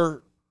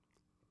door-to-door,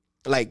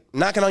 like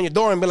knocking on your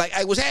door and be like,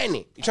 hey, what's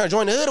happening? You trying to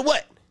join the hood or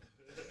what?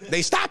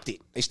 They stopped it.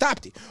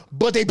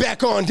 But they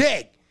back on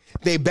deck.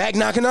 They back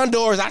knocking on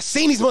doors. I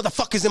seen these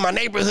motherfuckers in my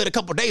neighborhood a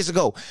couple days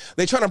ago.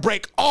 They trying to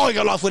break all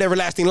y'all off with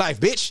everlasting life,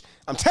 bitch.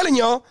 I'm telling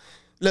y'all.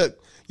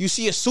 Look, you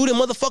see a suited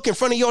motherfucker in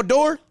front of your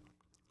door,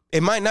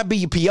 it might not be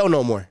your PO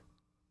no more.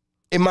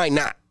 It might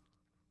not.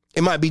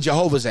 It might be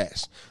Jehovah's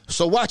ass.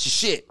 So watch your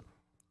shit.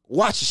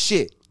 Watch your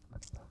shit.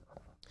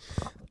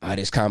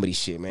 This comedy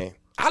shit, man.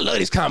 I love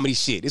this comedy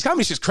shit. This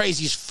comedy shit's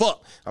crazy as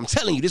fuck. I'm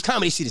telling you, this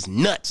comedy shit is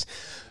nuts.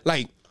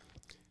 Like,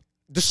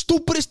 the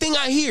stupidest thing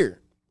I hear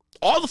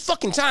all the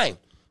fucking time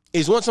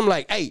is once I'm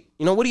like, hey,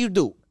 you know, what do you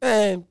do?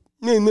 I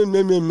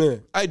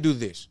do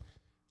this.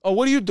 Oh,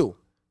 what do you do?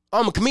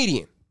 I'm a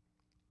comedian.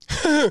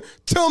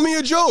 Tell me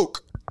a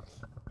joke.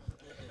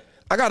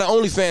 I got an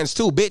OnlyFans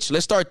too, bitch.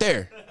 Let's start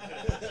there.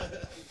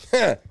 You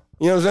know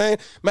what I'm saying?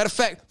 Matter of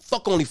fact,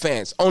 fuck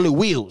OnlyFans. Only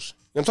wheels.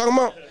 You know what I'm talking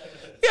about?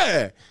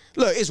 Yeah.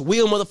 Look, it's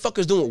wheel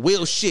motherfuckers doing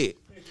wheel shit.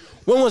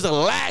 When was the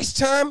last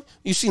time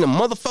you seen a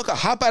motherfucker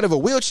hop out of a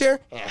wheelchair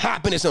and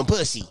hop into some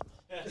pussy?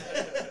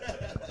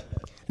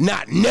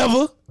 Not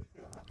never.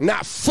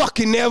 Not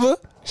fucking never.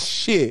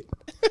 Shit.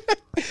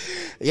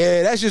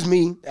 Yeah, that's just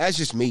me. That's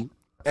just me.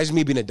 That's just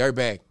me being a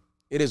dirtbag.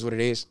 It is what it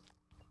is.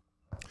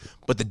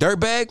 But the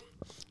dirtbag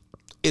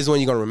is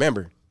when you're going to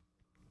remember.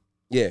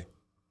 Yeah.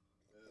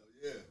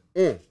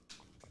 Hell yeah.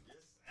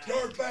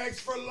 Dirtbags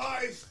for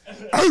life.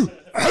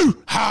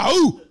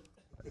 How?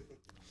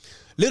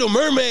 Little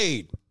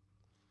Mermaid.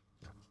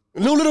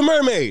 New Little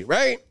Mermaid,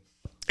 right?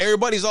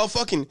 Everybody's all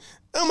fucking,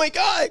 oh my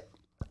God,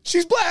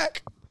 she's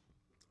black.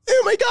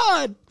 Oh my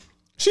God,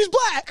 she's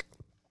black.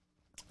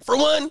 For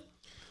one,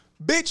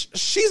 bitch,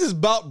 she's as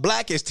about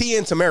black as Tia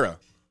and Tamara.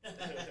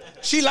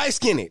 She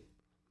light-skinned.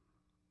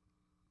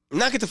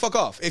 Knock it the fuck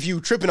off if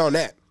you tripping on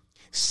that.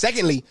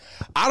 Secondly,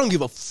 I don't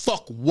give a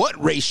fuck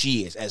what race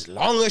she is as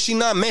long as she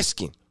not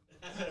Mexican.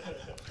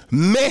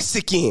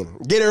 Mexican.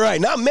 Get it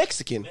right. Not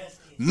Mexican.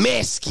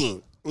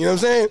 Mexican. You know what I'm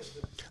saying?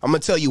 I'm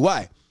going to tell you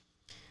why.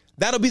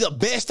 That'll be the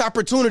best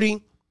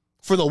opportunity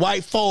for the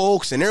white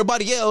folks and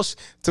everybody else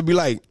to be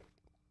like,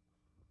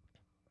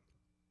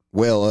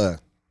 well,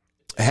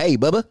 hey,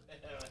 Bubba.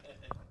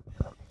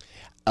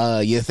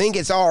 You think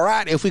it's all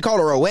right if we call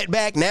her a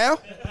wetback now?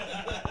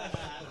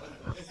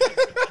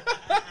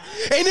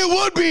 And it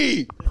would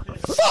be.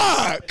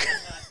 Fuck.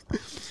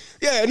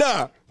 Yeah,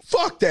 nah.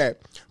 Fuck that.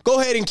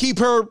 Go ahead and keep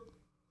her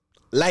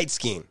light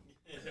skinned.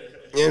 You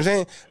know what I'm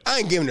saying? I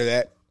ain't giving her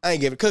that. I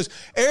ain't giving it. Because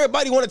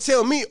everybody want to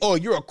tell me, oh,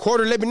 you're a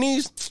quarter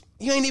Lebanese?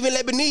 You ain't even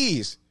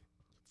Lebanese.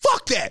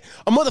 Fuck that.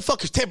 A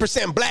motherfucker's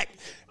 10% black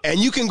and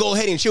you can go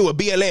ahead and chill with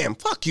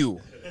BLM. Fuck you.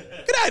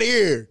 Get out of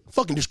here.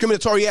 Fucking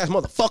discriminatory ass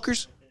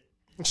motherfuckers.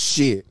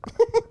 Shit.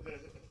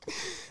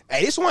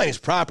 Hey, this wine is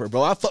proper,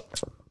 bro.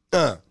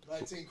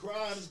 19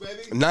 crimes,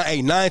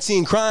 baby.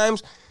 19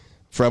 crimes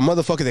for a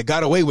motherfucker that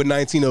got away with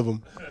 19 of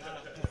them.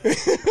 Hey,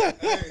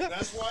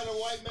 that's why the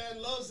white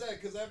man loves that,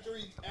 because after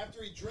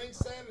he drinks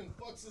that and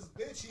fucks his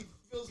bitch, he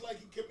feels like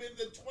he committed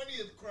the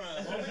 20th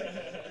crime,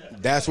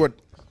 homie. That's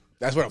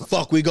where the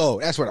fuck we go.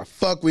 That's where the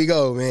fuck we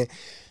go, man.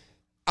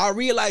 I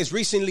realized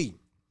recently,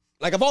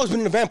 like I've always been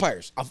into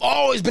vampires. I've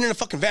always been into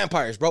fucking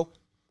vampires, bro.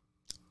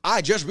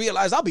 I just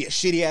realized I'll be a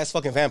shitty ass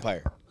fucking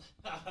vampire.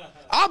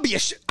 I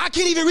can't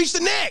even reach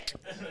the neck.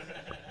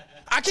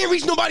 I can't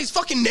reach nobody's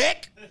fucking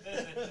neck.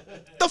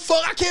 The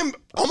fuck? I'm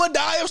gonna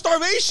die of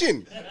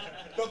starvation.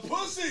 The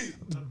pussy.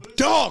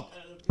 Dog.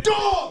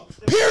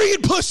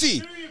 Period pussy.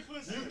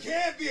 You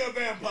can't be a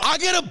vampire. I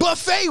get a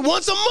buffet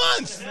once a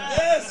month.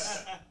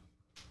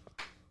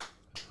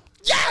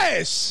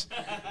 Yes.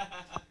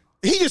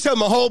 He just helped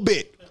my whole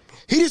bit.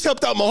 He just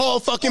helped out my whole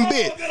fucking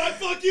bit. Did I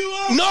fuck you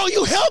up? No,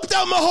 you helped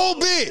out my whole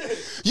bit.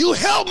 You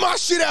helped my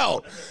shit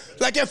out.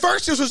 Like, at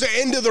first, this was the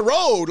end of the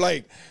road.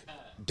 Like,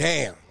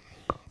 damn.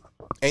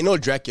 Ain't no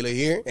Dracula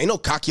here. Ain't no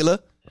Cocula.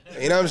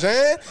 You know what I'm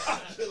saying?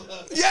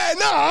 Yeah,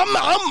 no,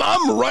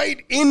 I'm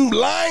right in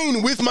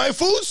line with my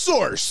food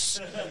source.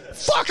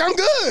 Fuck, I'm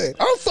good.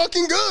 I'm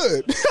fucking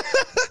good.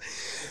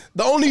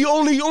 The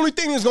only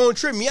thing that's gonna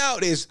trip me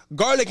out is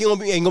garlic ain't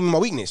gonna be my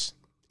weakness.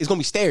 It's gonna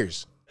be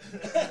stairs.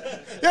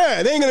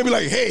 Yeah, they ain't gonna be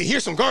like, hey,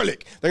 here's some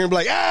garlic. They're gonna be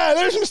like,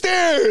 there's some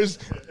stairs.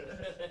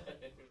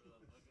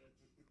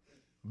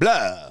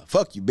 Blah,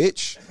 fuck you,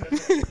 bitch.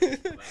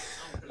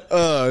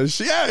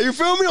 Yeah, you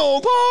feel me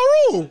on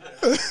Paul Rule?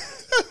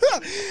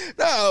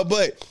 No,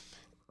 but,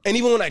 and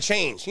even when I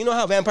change, you know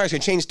how vampires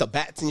can change to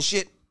bats and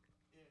shit?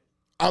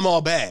 I'm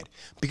all bad.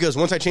 Because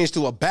once I change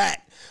to a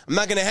bat, I'm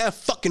not gonna have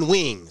fucking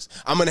wings.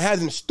 I'm gonna have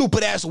them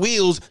stupid ass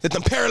wheels that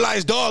them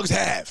paralyzed dogs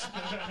have.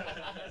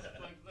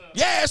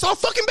 Yeah, it's all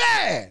fucking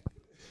bad.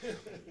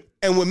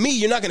 And with me,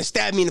 you're not gonna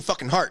stab me in the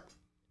fucking heart.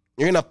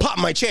 You're gonna pop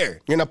my chair.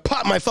 You're gonna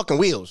pop my fucking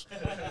wheels.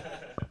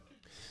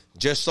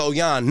 Just so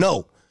y'all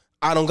know,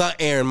 I don't got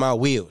air in my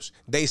wheels.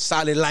 They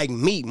solid like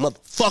me,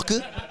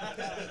 motherfucker.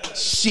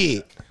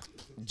 Shit.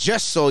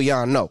 Just so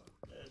y'all know.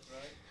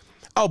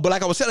 Oh, but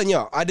like I was telling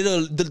y'all, I did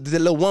the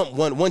little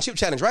one chip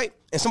challenge, right?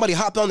 And somebody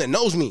hopped on that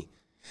knows me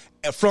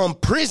from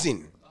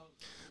prison.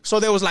 So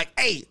they was like,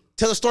 hey,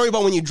 tell a story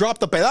about when you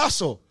dropped the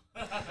pedazo.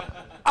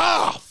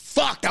 Ah,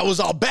 fuck, that was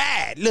all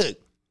bad. Look,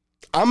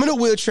 I'm in a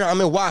wheelchair.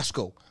 I'm in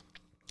Wasco.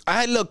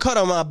 I had a little cut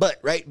on my butt,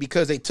 right?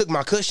 Because they took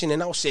my cushion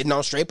and I was sitting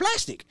on straight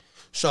plastic.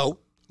 So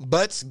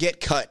butts get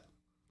cut.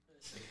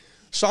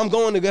 So I'm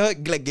going to go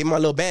like get my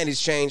little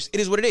bandage changed. It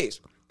is what it is.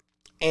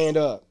 And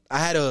I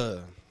had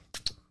a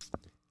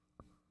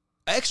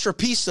extra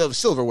piece of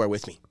silverware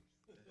with me.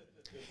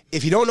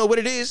 If you don't know what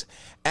it is,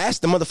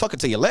 ask the motherfucker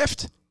to your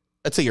left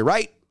or to your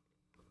right,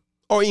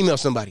 or email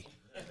somebody.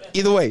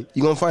 Either way,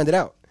 you're going to find it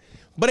out.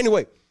 But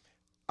anyway,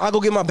 I'll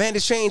go get my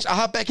bandage changed. I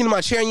hop back into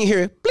my chair and you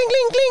hear bling,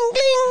 bling, bling,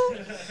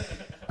 bling.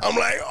 I'm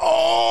like,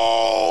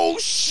 oh,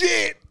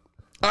 shit.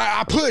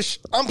 I push.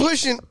 I'm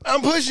pushing.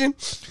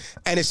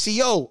 And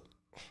the CO,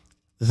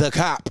 the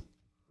cop,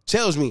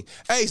 tells me,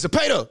 hey,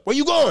 Zepeda, where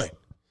you going?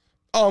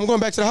 Oh, I'm going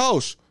back to the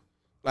house.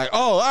 Like,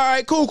 oh, all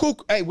right, cool.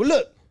 Hey, well,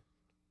 look.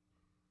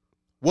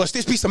 What's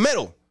this piece of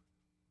metal?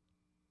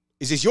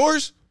 Is this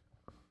yours?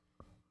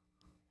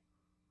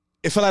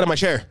 It fell out of my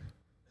chair.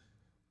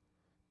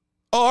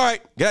 Oh, all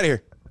right, get out of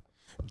here.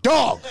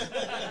 Dog,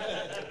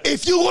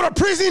 if you go to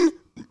prison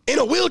in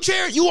a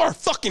wheelchair, you are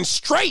fucking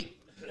straight.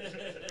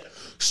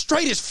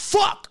 Straight as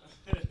fuck.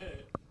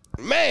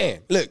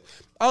 Man, look,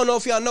 I don't know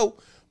if y'all know,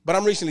 but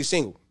I'm recently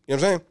single. You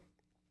know what I'm saying?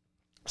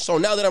 So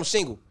now that I'm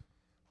single,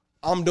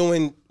 I'm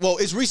doing, well,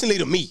 it's recently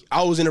to me.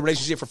 I was in a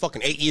relationship for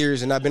fucking 8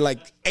 years and I've been like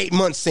 8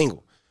 months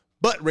single.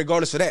 But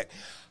regardless of that,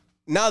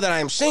 now that I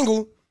am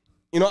single,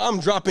 you know, I'm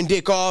dropping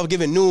dick off,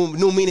 giving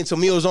new meaning to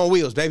Meals on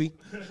Wheels, baby.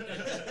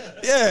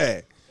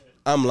 Yeah.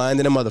 I'm lying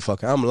to the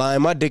motherfucker. I'm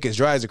lying. My dick is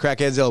dry as a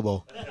crackhead's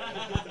elbow.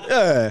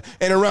 Yeah.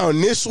 And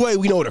around this way,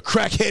 we know what a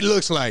crackhead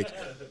looks like.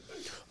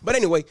 But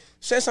anyway,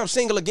 since I'm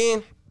single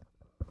again,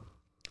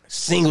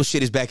 single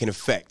shit is back in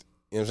effect.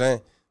 You know what I'm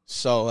saying?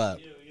 So,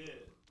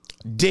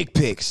 dick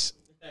pics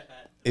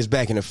is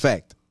back in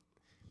effect.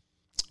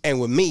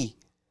 And with me,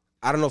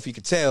 I don't know if you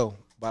could tell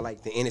by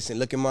like the innocent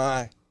look in my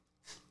eye,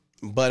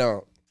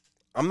 but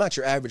I'm not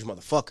your average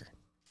motherfucker.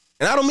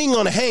 And I don't mean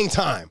on a hang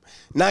time.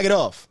 Knock it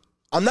off.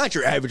 I'm not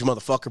your average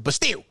motherfucker, but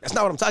still, that's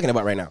not what I'm talking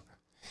about right now.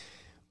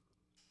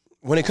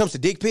 When it comes to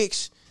dick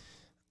pics,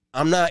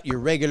 I'm not your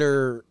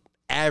regular,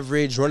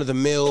 average,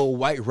 run-of-the-mill,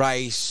 white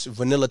rice,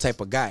 vanilla type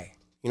of guy,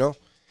 you know?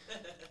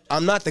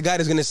 I'm not the guy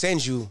that's going to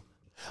send you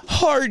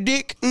hard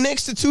dick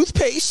next to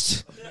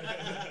toothpaste.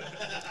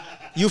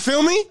 You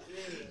feel me?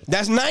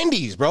 That's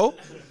 90s, bro.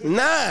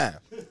 Nah.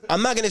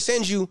 I'm not going to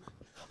send you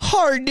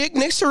hard dick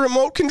next to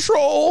remote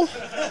control.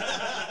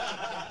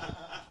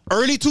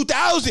 Early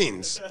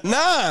 2000s.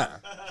 Nah.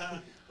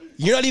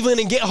 You're not even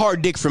going to get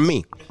hard dick from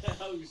me.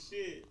 Oh,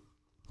 shit.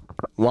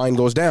 Wine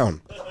goes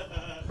down.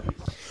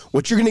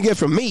 What you're going to get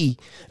from me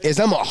is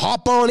I'm going to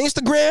hop on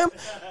Instagram,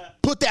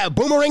 put that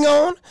boomerang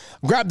on,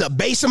 grab the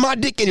base of my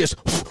dick and just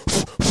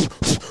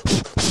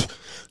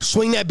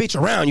swing that bitch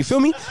around. You feel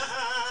me?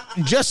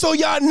 Just so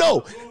y'all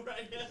know.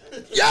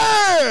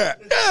 Yeah.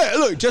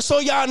 Look, just so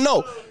y'all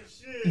know.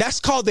 That's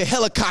called the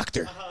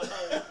helicopter.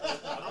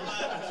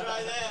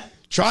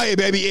 Try it,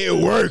 baby. It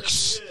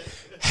works.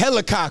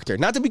 Helicopter.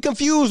 Not to be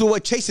confused with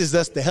what chases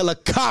us, the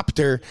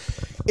helicopter.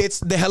 It's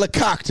the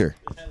helicopter.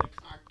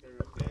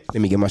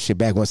 Let me get my shit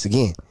back once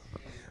again.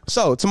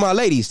 So, to my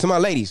ladies,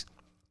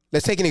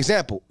 let's take an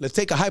example. Let's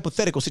take a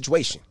hypothetical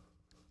situation.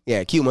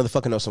 Yeah, cute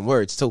motherfucker knows some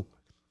words, too.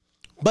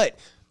 But,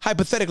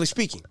 hypothetically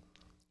speaking,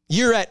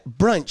 you're at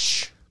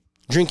brunch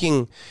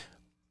drinking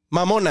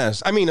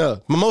mimosas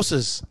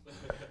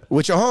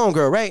with your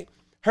homegirl, right?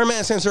 Her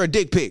man sends her a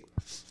dick pic.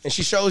 And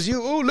she shows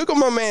you, ooh, look what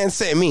my man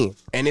sent me.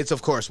 And it's,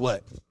 of course,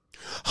 what?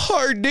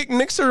 Hard dick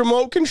next to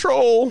remote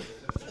control.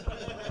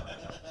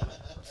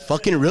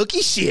 Fucking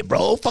rookie shit,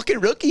 bro. Fucking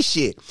rookie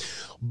shit.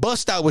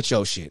 Bust out with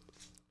your shit.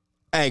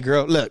 Hey,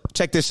 girl, look,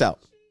 check this out.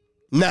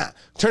 Nah,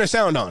 turn the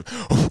sound on.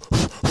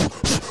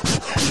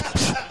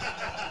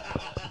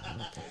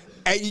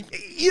 Hey,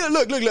 yeah,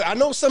 look. I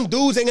know some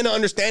dudes ain't gonna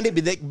understand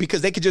it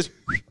because they could just...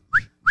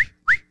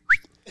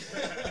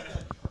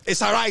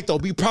 It's all right, though.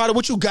 Be proud of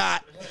what you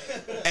got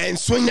and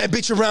swing that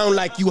bitch around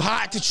like you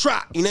hot to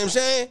trot. You know what I'm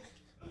saying?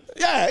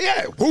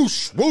 Yeah.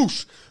 Whoosh,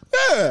 whoosh.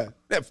 Yeah.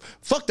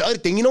 Fuck the other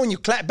thing. You know when you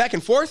clap back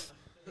and forth?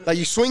 Like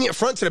you swing it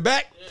front to the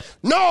back?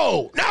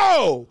 No.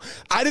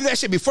 I did that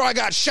shit before I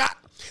got shot,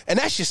 and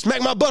that shit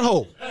smacked my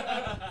butthole.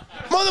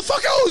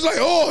 Motherfucker, I was like,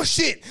 oh,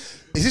 shit.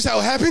 Is this how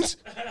it happens?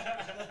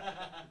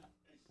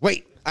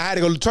 Wait, I had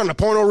to go turn the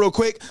porno real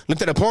quick.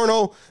 Looked at the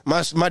porno.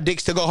 My dick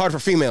still go hard for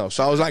females.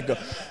 So I was like,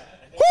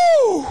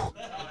 whoo.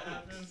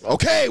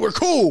 Okay, we're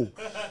cool.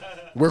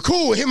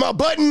 Hit my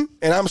button,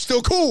 and I'm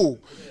still cool.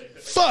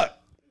 Fuck.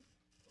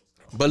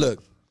 But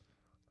look,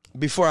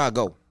 before I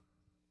go,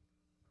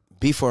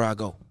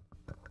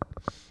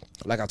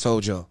 like I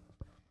told y'all,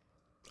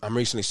 I'm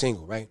recently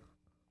single, right?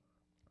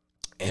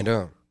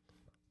 And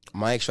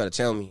my ex tried to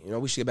tell me,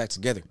 we should get back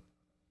together.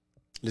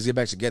 Let's get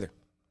back together,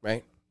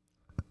 right?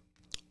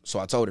 So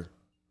I told her,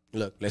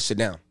 look, let's sit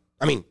down.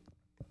 I mean,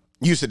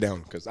 you sit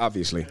down, because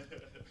obviously.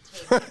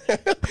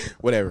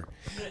 Whatever.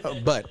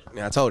 But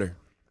I told her,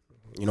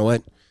 you know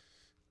what?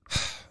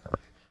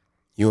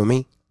 You and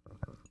me,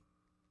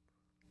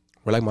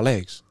 we're like my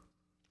legs.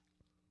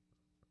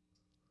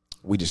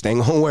 We just ain't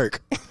gonna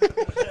work.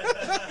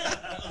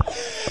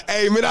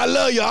 Hey, man, I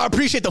love y'all. I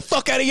appreciate the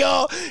fuck out of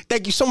y'all.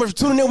 Thank you so much for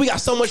tuning in. We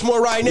got so much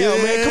more right now,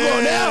 man. Come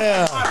on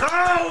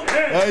now.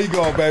 There you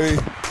go,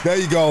 baby. There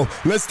you go.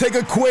 Let's take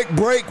a quick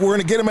break. We're going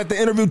to get him at the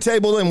interview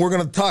table, and we're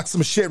going to talk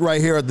some shit right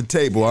here at the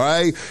table, all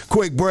right?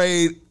 Quick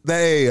break.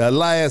 Hey,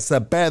 Elias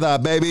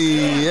Cepeda, baby.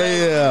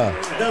 Yeah.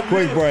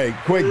 Quick break.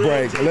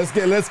 Let's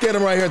get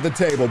him right here at the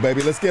table,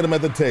 baby. Let's get him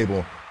at the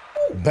table.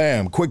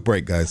 Bam. Quick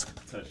break, guys.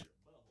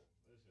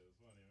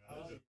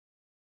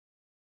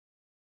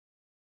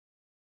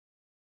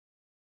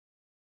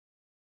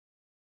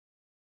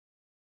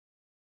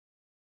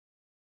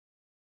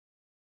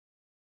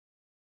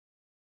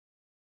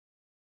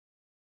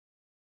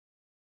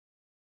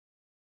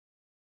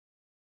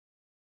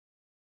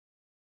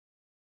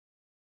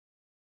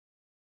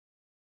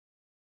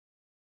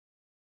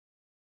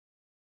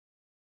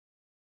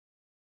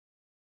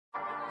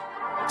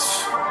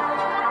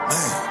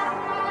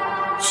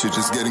 Shit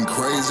just getting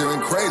crazier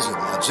and crazier,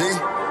 my G.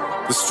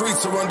 The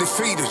streets are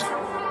undefeated.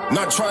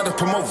 Not trying to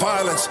promote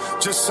violence,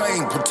 just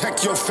saying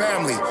protect your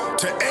family.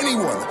 To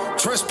anyone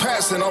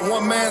trespassing on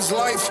one man's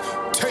life,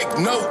 take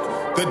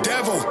note. The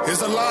devil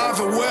is alive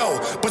and well,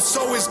 but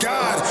so is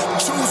God.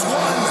 Choose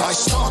one. I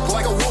stalk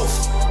like a wolf.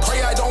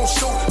 Pray I don't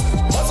shoot.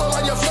 Muzzle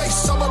on your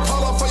face, I'm a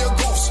problem for your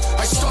ghost.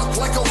 I stalk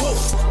like a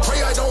wolf.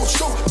 Pray I don't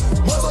shoot.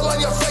 Muzzle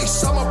on your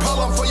face, I'm a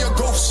problem for your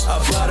ghost.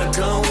 I brought a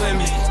gun with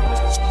me,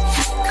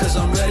 cause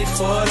I'm ready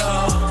for it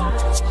all.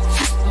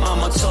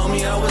 Mama told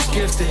me I was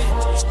gifted,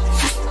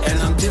 and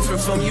I'm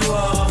different from you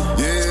all.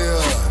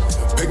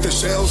 Yeah, pick the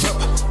shells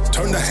up,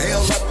 turn the hail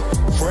up.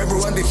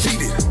 Forever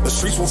undefeated, the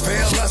streets will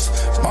fail us.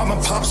 Mom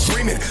and pop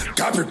screaming,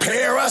 God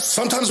prepare us.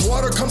 Sometimes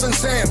water comes in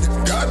sand.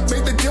 God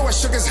made the deal, I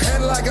shook his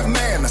hand like a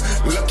man.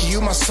 Lucky you,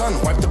 my son,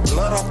 wipe the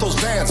blood off those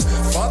vans.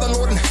 Father,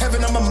 Lord in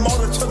heaven, I'm a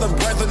martyr to the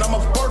brethren. I'm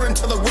a burden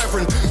to the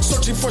reverend.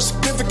 Searching for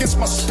significance,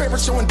 my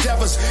spiritual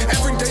endeavors.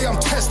 Every day I'm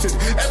tested,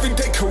 every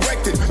day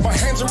corrected. My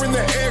hands are in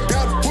the air,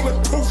 God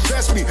bulletproof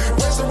vest me.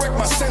 Resurrect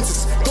my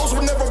senses, those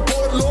were never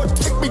bored. Lord,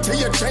 take me to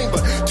your chamber.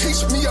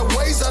 Teach me your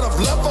ways out of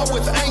love or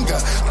with anger.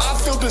 I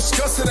feel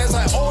disgusted as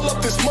I all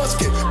up this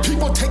musket.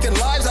 People taking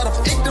lives out of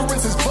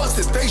ignorance is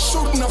busted. They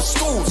shooting up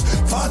schools.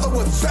 Father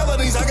with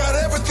felonies, I got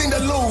everything to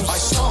lose. I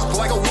stalk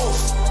like a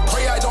wolf.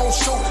 Pray I don't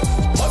shoot.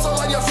 Muzzle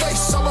on your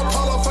face, I'm a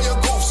problem for your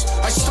ghost.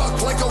 I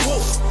stalk like a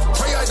wolf.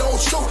 Pray I don't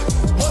shoot.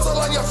 Muzzle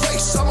on your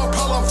face, I'm a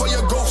problem for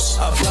your ghost.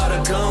 I brought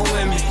a gun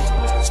with me,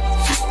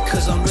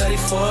 cause I'm ready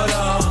for it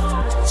all.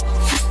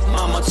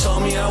 Mama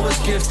told me I was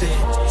gifted,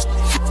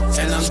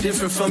 and I'm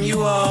different from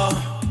you all.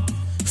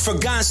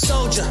 Forgotten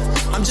soldier,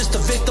 I'm just a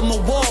victim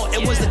of war.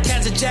 It was the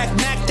cans of Jack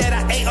Mac that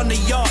I ate on the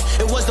yard.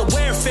 It was the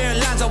welfare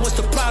lines I was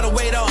too proud to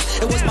wait on.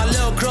 It was my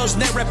little girl's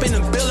neck wrapping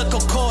umbilical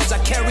cords. I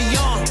carry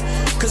on,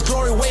 cause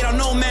glory wait on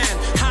no man.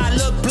 How I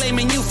look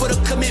blaming you for the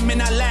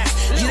commitment I lack.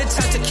 You the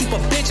type to keep a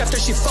bitch after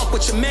she fuck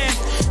with your man.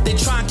 They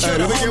try and kill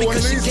the homie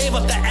cause she gave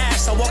up the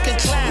ass. I walk in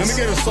class. Let me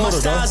get a soda, my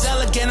style's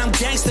elegant, I'm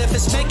gangster. If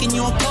it's making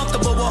you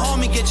uncomfortable, well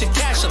homie, get your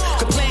cash up.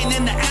 Complain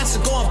in the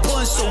answer, go and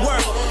put in some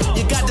work.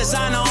 You got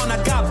designer on,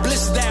 I got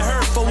blisters that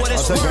hurt for what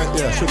it's worth.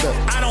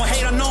 I don't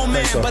hate on no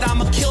man, but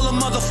I'ma kill a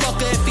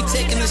motherfucker if he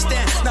taking a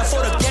stand. Not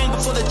for the gang,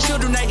 but for the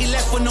children that he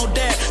left with no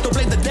dad. Don't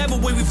blame the devil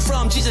where we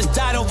from. Jesus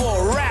died over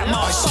a rap,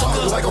 motherfucker. I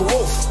stalk like a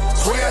wolf.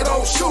 Pray I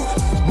don't shoot.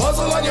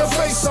 Muzzle on your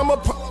face, I'm a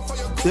problem for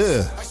your ghost.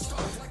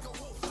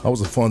 Yeah. That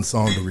was a fun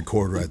song to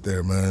record right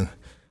there, man.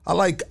 I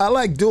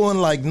like doing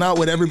like not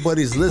what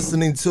everybody's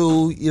listening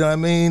to, you know what I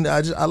mean?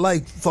 I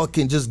like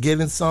fucking just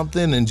getting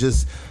something and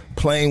just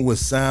playing with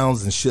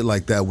sounds and shit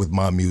like that with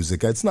my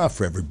music. It's not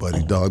for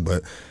everybody, dog,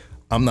 but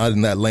I'm not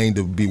in that lane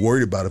to be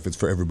worried about if it's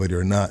for everybody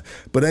or not.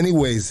 But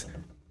anyways,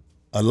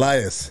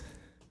 Elias,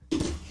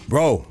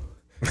 bro,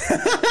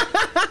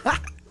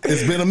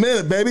 it's been a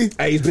minute, baby.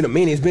 Hey, it's been a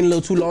minute. It's been a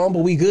little too long, but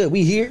we good.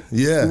 We here.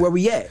 Yeah. Where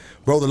we at?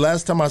 Bro, the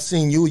last time I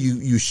seen you,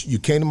 you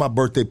came to my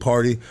birthday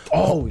party.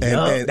 Oh,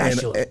 yeah, that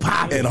shit was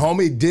popping. And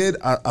homie did,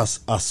 I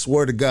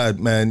swear to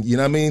God, man, you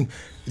know what I mean?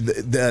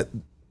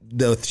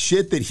 The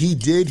shit that he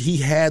did, he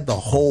had the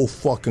whole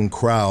fucking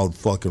crowd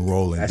fucking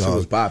rolling. That dog. shit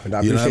was popping.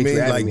 You know what I mean?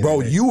 Like, bro,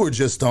 man. you were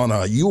just on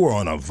a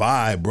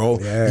vibe, bro.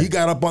 Yeah. He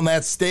got up on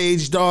that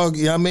stage, dog.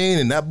 You know what I mean?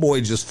 And that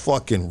boy just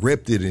fucking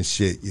ripped it and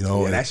shit. You know?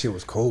 Yeah, and that shit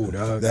was cool,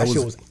 dog. That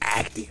shit was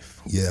active.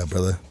 Yeah,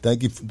 brother.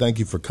 Thank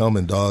you for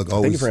coming, dog.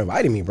 Always. Thank you for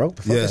inviting me, bro.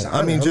 Yeah,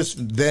 I mean,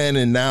 just then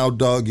and now,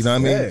 dog. You know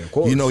what I mean? Yeah, of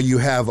course. You know, you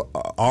have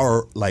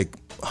our like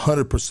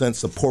 100%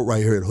 support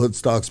right here at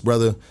Hoodstocks,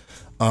 brother.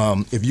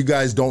 If you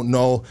guys don't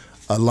know,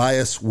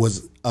 Elias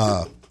was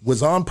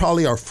on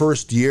probably our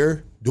first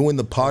year doing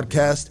the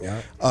podcast.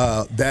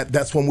 Yeah.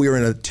 That's when we were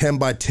in a 10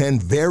 by 10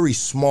 very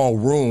small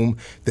room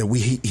that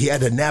he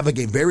had to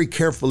navigate very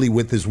carefully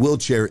with his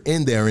wheelchair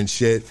in there and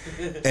shit.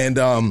 And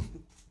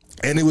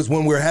And it was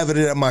when we were having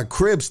it at my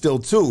crib still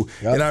too.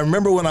 Yep. And I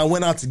remember when I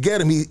went out to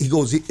get him, he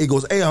goes,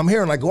 hey, I'm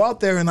here. And I go out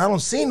there and I don't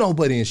see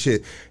nobody and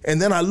shit.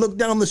 And then I look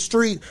down the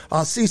street,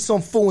 I see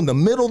some fool in the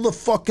middle of the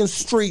fucking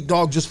street,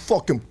 dog, just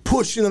fucking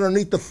pushing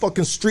underneath the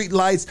fucking street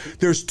lights.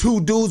 There's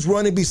 2 dudes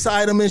running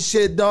beside him and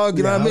shit, dog.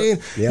 You know what I mean?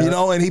 Yeah. You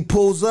know, and he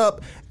pulls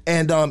up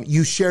and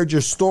you shared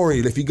your story.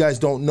 If you guys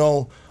don't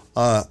know,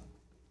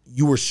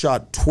 you were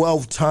shot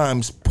 12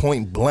 times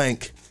point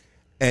blank.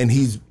 And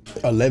he's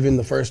 11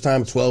 the first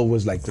time, 12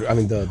 was like, the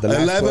last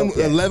 11.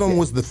 12, 11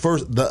 was the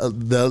first.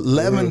 The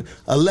 11.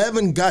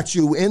 11 got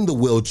you in the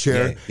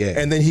wheelchair,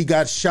 and then he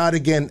got shot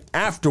again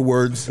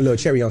afterwards. A little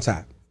cherry on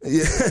top.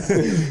 Yeah,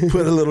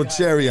 put a little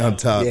cherry on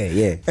top.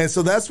 Yeah. And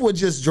so that's what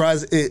just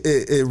drives it.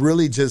 It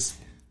really just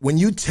when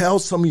you tell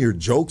some of your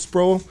jokes,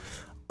 bro.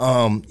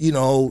 You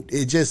know,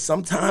 it just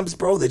sometimes,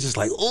 bro, they're just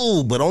like,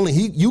 oh, but only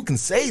you can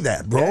say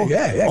that, bro.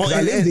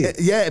 Yeah.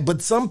 Yeah,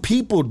 but some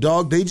people,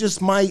 dog, they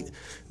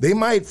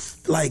might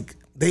like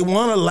they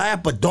want to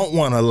laugh but don't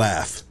want to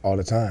laugh. All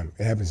the time.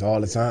 It happens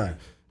all the time.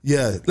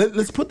 Yeah,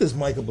 let's put this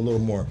mic up a little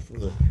more.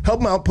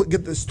 Help him out.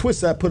 Get this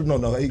twist that. Put it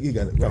no. You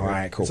got it. Right, all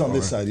right, cool. It's on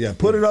this side. Yeah,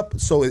 put it up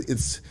so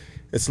it's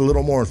a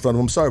little more in front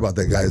of him. Sorry about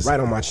that, guys. Right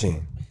on my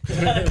chin. Put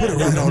it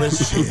right on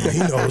his chin. He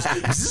knows.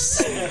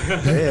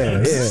 Yeah.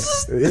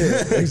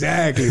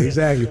 Exactly.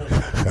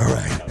 All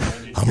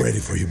right, I'm ready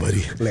for you,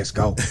 buddy. Let's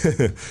go.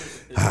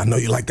 I know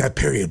you like that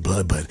period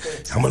blood, but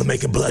I'm gonna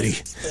make it bloody.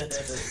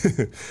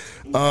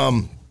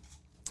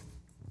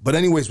 But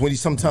anyways, when you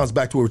sometimes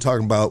back to what we're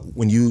talking about,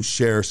 when you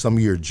share some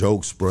of your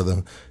jokes,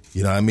 brother,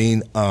 you know what I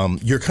mean?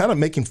 You're kind of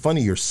making fun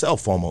of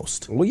yourself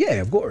almost. Well, yeah,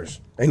 of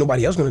course. Ain't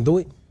nobody else gonna do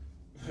it.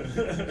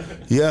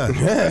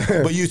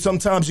 Yeah. But you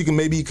sometimes you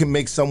can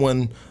make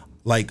someone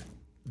like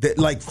that.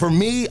 Like for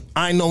me,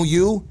 I know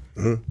you.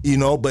 You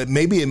know, but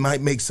maybe it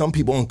might make some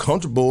people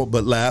uncomfortable,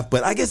 but laugh.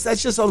 But I guess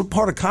that's just a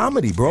part of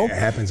comedy, bro. It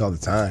happens all the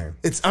time.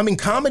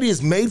 Comedy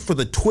is made for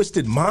the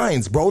twisted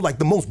minds, bro. Like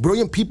the most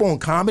brilliant people in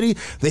comedy,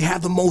 they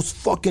have the most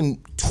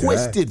fucking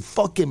twisted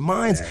fucking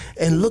minds.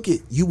 And look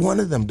at you,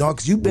 one of them, dog,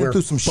 because you've been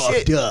through some shit.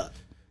 Fucked up.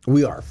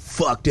 We are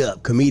fucked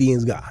up.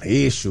 Comedians got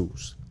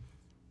issues.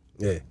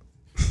 Yeah.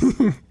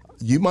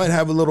 You might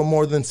have a little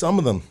more than some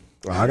of them.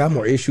 I got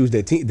more issues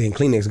than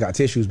Kleenex got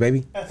tissues,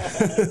 baby.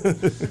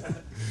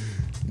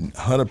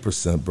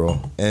 100%,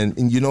 bro.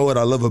 And you know what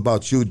I love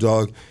about you,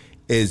 dog,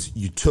 is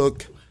you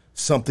took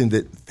something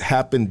that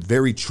happened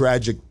very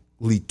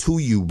tragically to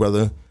you,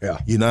 brother. Yeah.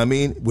 You know what I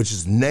mean? Which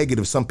is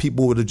negative. Some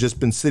people would have just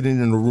been sitting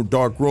in a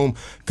dark room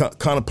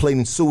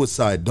contemplating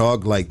suicide,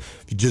 dog. Like,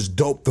 you just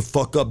doped the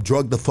fuck up,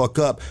 drugged the fuck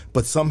up.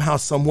 But somehow,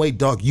 some way,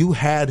 dog, you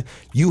had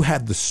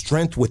the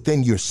strength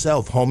within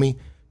yourself, homie,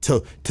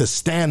 to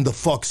stand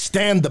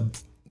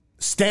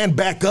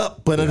back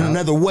up, but in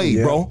another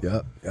way, bro.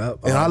 Yep.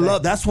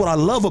 And that's what I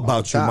love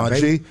about you, my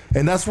baby. G.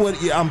 And that's what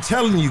I'm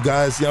telling you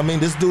guys. You know what I mean,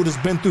 this dude has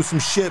been through some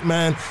shit,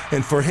 man.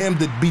 And for him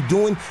to be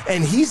doing,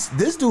 and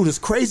this dude is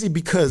crazy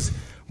because,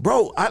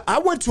 bro, I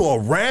went to a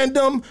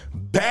random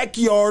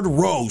backyard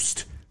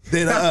roast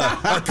that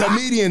a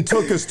comedian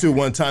took us to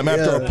one time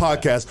after a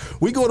podcast.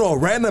 We go to a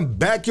random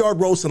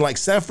backyard roast in like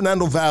San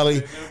Fernando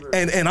Valley,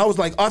 and I was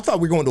like, I thought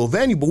we were going to a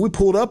venue, but we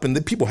pulled up and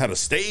the people had a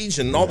stage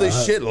and all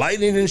this shit,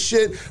 lighting and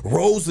shit,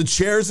 rows of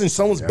chairs in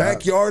somene's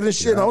backyard and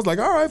shit. And I was like,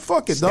 all right,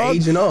 fuck it, dog.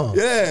 Stage and all.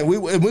 Yeah, and we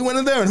went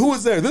in there, and who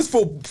was there? This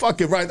fool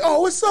fucking right.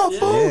 Oh, what's up,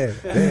 fool?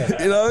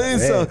 Yeah. You know what I mean?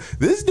 So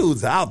this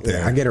dude's out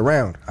there. I get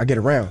around. A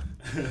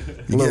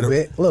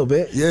little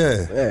bit. Yeah.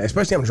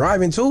 Especially I'm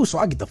driving too, so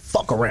I get the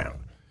fuck around.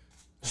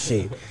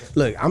 Shit.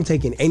 Look, I'm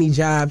taking any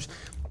jobs.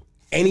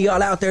 Any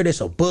y'all out there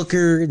that's a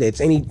booker,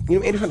 that's anyone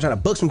trying to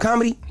book some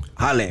comedy,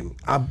 holla at me.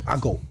 I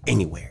go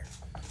anywhere.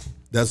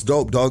 That's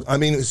dope, dog. I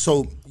mean,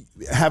 so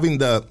having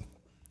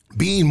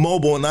being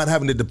mobile and not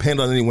having to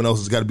depend on anyone else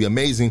has got to be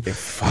amazing.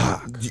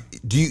 Fuck.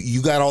 Do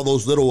you got all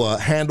those little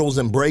handles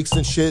and brakes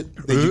and shit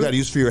that you got to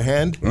use for your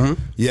hand?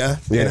 Yeah.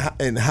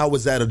 And how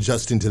was that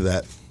adjusting to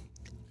that?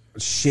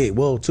 Shit.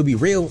 Well, to be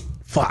real,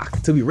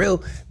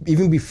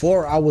 even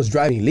before I was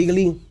driving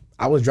legally,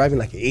 I was driving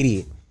like an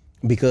idiot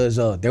because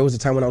there was a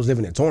time when I was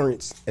living in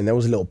Torrance and there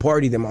was a little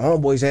party that my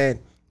homeboys had,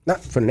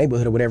 not for the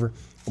neighborhood or whatever,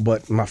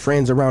 but my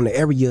friends around the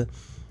area,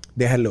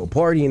 they had a little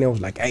party and it was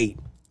like, hey,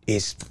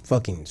 it's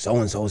fucking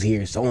so-and-so's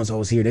here,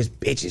 there's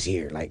bitches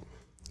here. Like,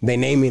 they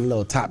naming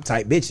little top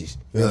type bitches.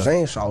 You know what I'm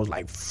saying? So I was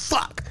like,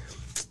 fuck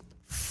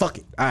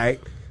it. All right.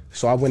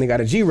 So I went and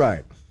got a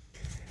G-Ride.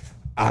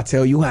 I'll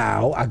tell you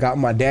how. I got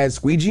my dad's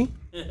squeegee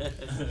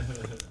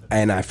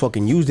and I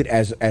fucking used it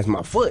as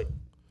my foot.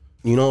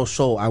 You know,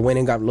 so I went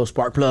and got a little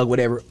spark plug,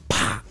 whatever,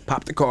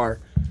 popped the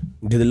car,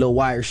 did the little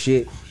wire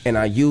shit, and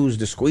I used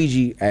the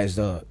squeegee as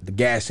the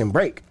gas and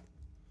brake.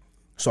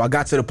 So I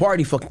got to the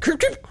party, fucking curb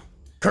chip.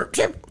 God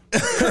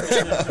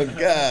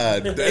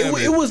damn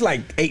it was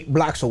like 8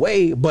 blocks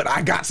away, but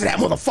I got to that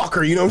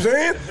motherfucker, you know what I'm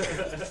saying?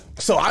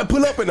 So I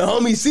pull up and the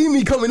homies see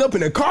me coming up in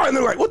the car and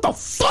they're like, what the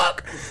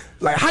fuck?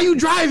 Like, how you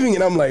driving?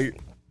 And I'm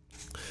like,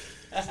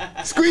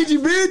 Squeegee,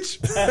 bitch.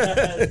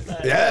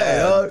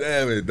 Yeah, dog.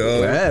 Damn it,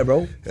 dog. Yeah,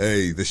 bro.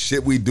 Hey, the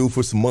shit we do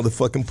for some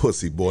motherfucking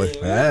pussy, boy.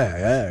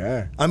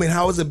 Yeah. I mean,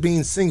 how is it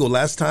being single?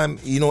 Last time,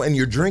 and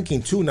you're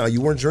drinking too now.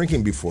 You weren't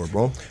drinking before,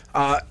 bro.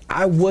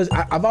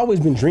 I've always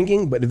been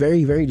drinking, but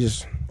very, very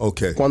just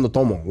Okay. cuando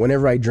tomo.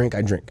 Whenever I drink,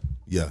 I drink.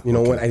 Yeah, You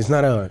know, okay. when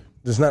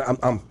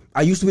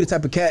I used to be the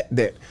type of cat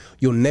that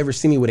you'll never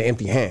see me with an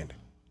empty hand.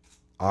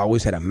 I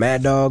always had a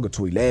Mad Dog, a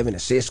 211, a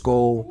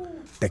Cisco,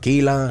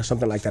 tequila,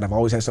 something like that. I've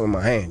always had something in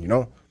my hand, you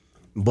know?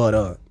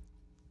 But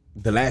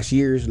the last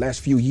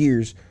few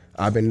years,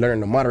 I've been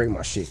learning to moderate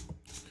my shit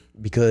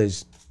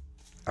because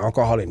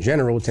alcohol in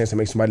general tends to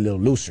make somebody a little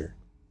looser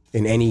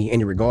in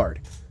any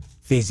regard,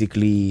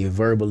 physically,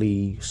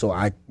 verbally. So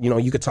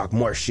you could talk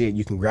more shit.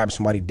 You can grab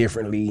somebody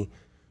differently.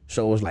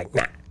 So it was like,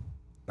 nah,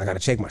 I gotta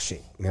check my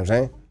shit. You know what I'm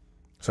saying?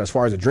 So as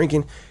far as the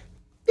drinking,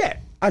 yeah,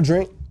 I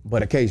drink,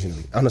 but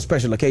occasionally. On a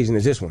special occasion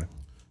is this one.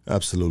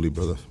 Absolutely,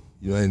 brother.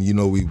 And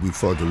we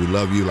fucking, we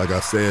love you. Like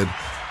I said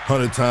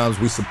 100 times,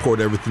 we support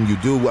everything you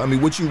do. I mean,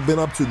 what you been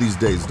up to these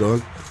days,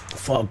 dog?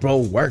 Fuck, bro,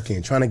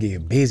 working, trying to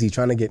get busy,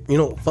 trying to get,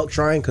 fuck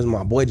trying, because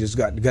my boy just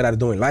got out of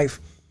doing life.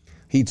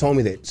 He told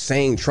me that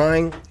saying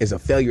trying is a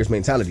failure's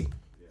mentality.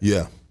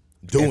 Yeah.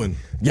 Doing.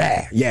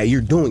 Yeah,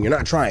 you're doing, you're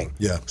not trying.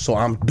 Yeah. So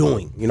I'm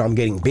doing, I'm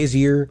getting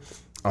busier,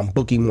 I'm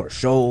booking more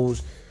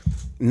shows.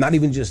 Not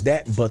even just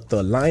that, but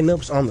the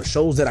lineups on the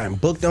shows that I'm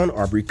booked on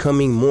are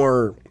becoming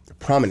more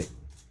prominent.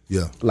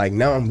 Yeah. Like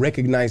now I'm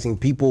recognizing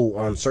people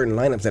on certain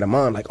lineups that I'm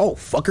on, like, oh,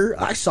 fucker,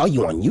 I saw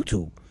you on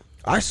YouTube.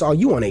 I saw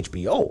you on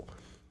HBO.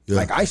 Yeah.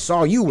 Like I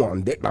saw you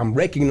on, I'm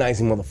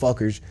recognizing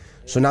motherfuckers.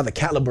 So now the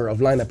caliber of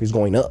lineup is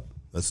going up.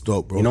 That's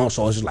dope, bro.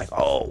 So it's just like,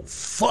 oh,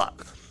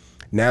 fuck.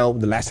 Now,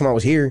 the last time I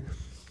was here,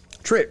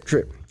 Trip,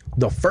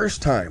 the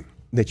first time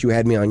that you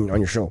had me on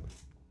your show,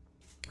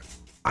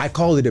 I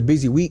called it a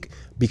busy week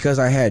because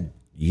I had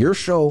your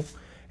show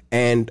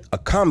and a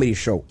comedy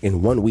show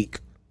in 1 week.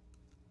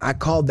 I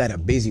called that a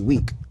busy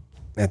week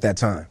at that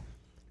time.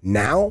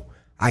 Now,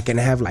 I can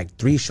have like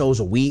 3 shows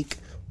a week,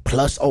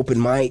 plus open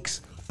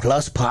mics,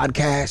 plus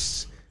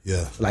podcasts.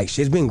 Yeah. Like,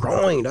 shit's been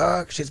growing,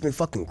 dog. Shit's been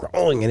fucking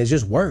growing, and it's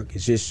just work.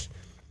 It's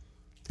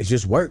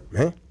just work,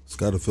 man. It's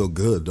got to feel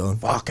good, dog.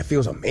 Fuck, it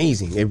feels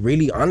amazing. It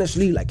really,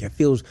 honestly, like it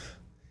feels,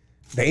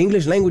 the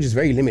English language is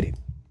very limited.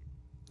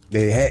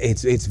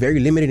 It's very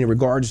limited in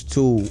regards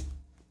to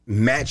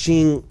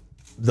matching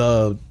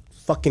the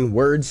fucking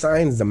word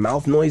signs, the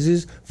mouth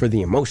noises for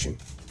the emotion.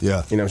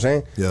 Yeah. You know what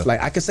I'm saying? Yeah.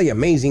 Like I could say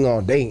amazing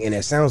all day and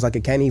it sounds like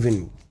it can't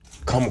even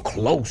come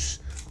close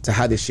to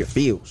how this shit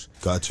feels.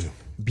 Got you.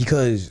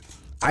 Because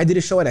I did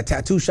a show at a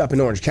tattoo shop in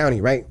Orange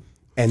County, right?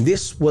 And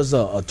this was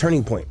a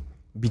turning point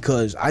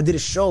because I did a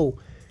show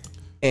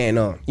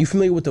and you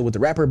familiar with the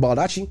rapper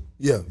Baldacci?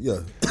 Yeah.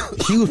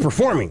 He was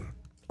performing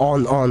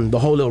on the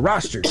whole little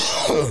roster.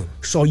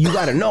 So you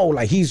gotta know,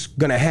 like, he's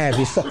gonna have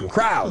his fucking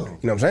crowd. You know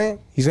what I'm saying?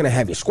 He's gonna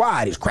have his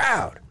squad, his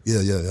crowd.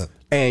 Yeah.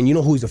 And you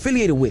know who he's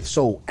affiliated with.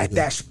 So at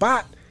that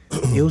spot,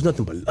 it was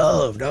nothing but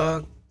love,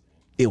 dog.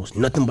 It was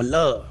nothing but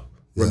love.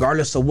 Yeah.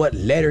 Regardless of what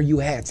letter you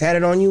had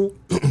tatted on you,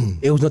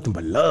 it was nothing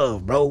but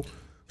love, bro.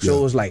 So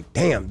it was like,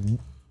 damn,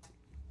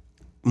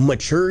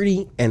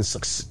 maturity and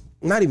success,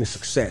 not even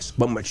success,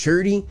 but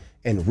maturity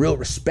and real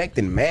respect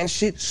and man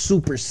shit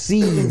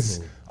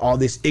supersedes all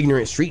this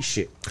ignorant street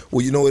shit.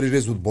 Well, you know what it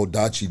is with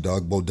Baldacci,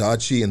 dog?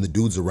 Baldacci and the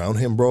dudes around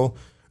him, bro.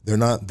 They're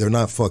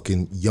not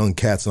fucking young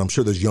cats, and I'm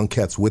sure there's young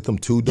cats with them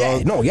too,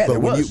 dog.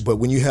 But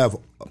when you have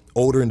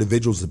older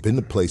individuals that have been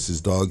to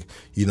places, dog,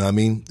 you know what I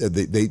mean?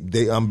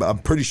 I'm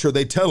pretty sure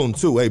they tell them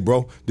too, hey,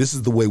 bro, this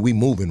is the way we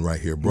moving right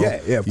here, bro. Yeah,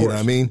 of course. You know what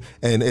I mean?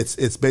 And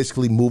it's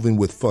basically moving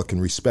with fucking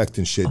respect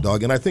and shit,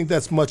 dog. And I think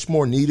that's much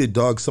more needed,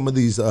 dog. Some of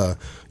these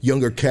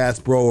younger cats,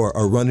 bro,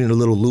 are running a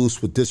little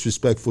loose with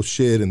disrespectful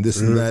shit and this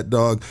and that,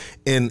 dog,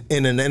 in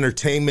an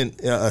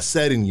entertainment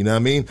setting, you know what I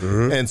mean?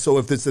 And so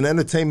if it's an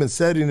entertainment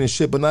setting and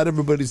shit, but not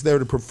everybody's there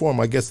to perform,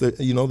 I guess that,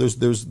 you know,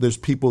 there's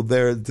people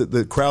there,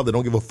 the crowd that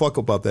don't give a fuck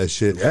about that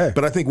shit. Yeah.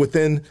 But I think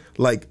within,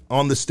 like,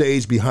 on the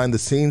stage, behind the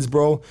scenes,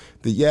 bro,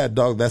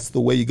 dog, that's the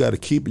way you got to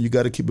keep it. You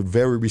got to keep it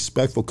very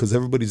respectful because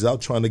everybody's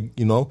out trying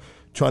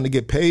to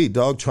get paid,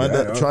 dog,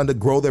 trying to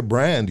grow their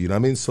brand. You know what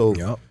I mean?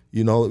 So,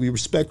 you know, we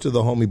respect to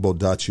the homie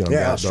Baldacci on that.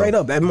 Yeah, straight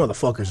up, that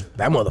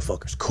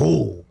motherfucker's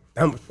cool.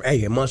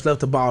 Hey, much love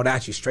to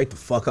Baldacci, straight the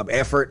fuck up,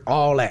 effort,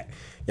 all that.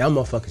 Y'all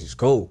motherfuckers is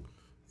cool.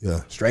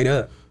 Yeah, straight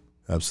up.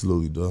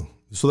 Absolutely, dog.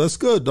 So that's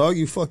good, dog.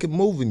 You fucking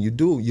moving.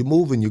 You're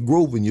moving. You're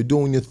grooving. You're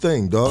doing your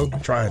thing, dog. I'm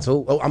trying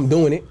to. Oh, I'm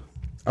doing it.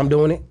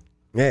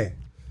 Yeah,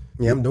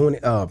 I'm doing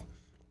it.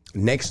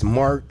 Next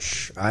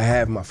March, I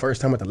have my first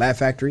time at the Laugh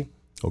Factory.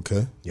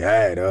 Okay.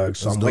 Yeah, dog.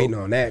 So I'm waiting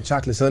on that.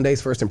 Chocolate Sundays,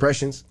 first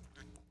impressions.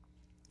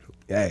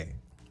 Yeah.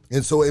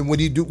 And so, when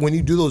you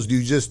do those, do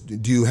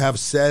you have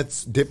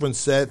sets, different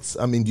sets?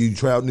 I mean, do you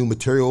try out new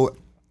material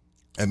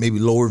at maybe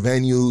lower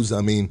venues?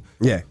 I mean,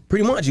 yeah,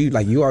 pretty much.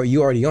 You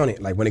already on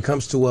it. Like when it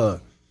comes to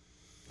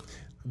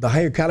the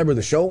higher caliber of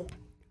the show,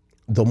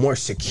 the more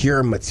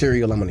secure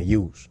material I'm gonna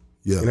use.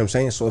 Yeah. You know what I'm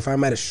saying? So if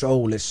I'm at a show,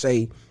 let's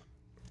say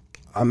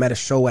I'm at a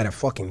show at a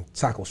fucking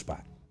taco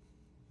spot.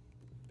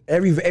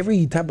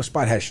 Every type of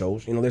spot has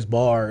shows. You know, there's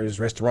bars,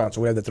 restaurants,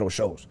 or whatever that throw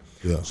shows.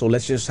 Yeah. So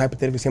let's just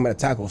hypothetically say I'm at a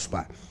taco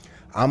spot.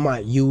 I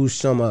might use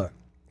some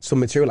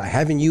material I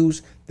haven't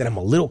used that I'm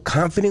a little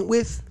confident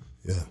with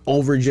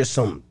over just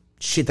some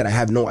shit that I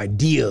have no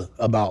idea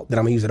about that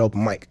I'm gonna use at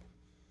open mic.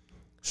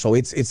 So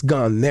it's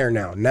gone there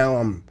now. Now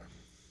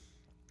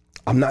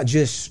I'm not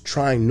just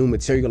trying new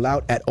material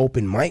out at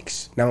open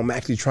mics. Now I'm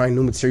actually trying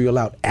new material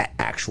out at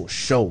actual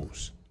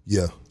shows.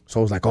 Yeah.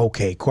 So it's like,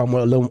 okay, cool. I'm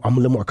a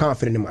little more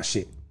confident in my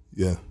shit.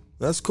 Yeah.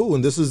 That's cool.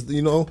 And this is,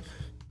 you know,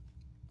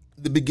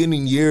 the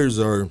beginning years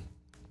are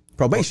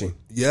probation.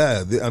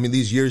 Yeah. I mean,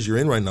 these years you're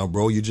in right now,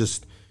 bro, you're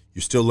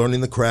still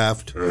learning the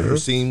craft. You're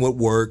seeing what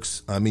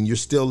works. I mean, you're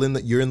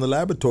in the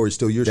laboratory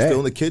still. You're still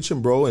in the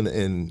kitchen, bro.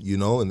 And you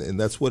know, and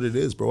that's what it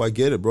is, bro. I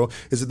get it, bro.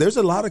 There's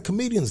a lot of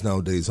comedians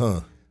nowadays,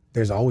 huh?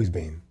 There's always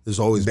been. There's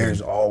always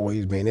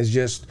been. It's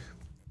just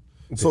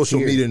social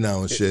media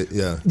now and shit.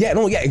 Yeah. Yeah.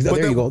 No. Yeah.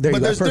 There you go.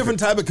 But there's different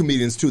type of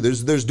comedians too.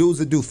 There's dudes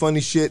that do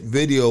funny shit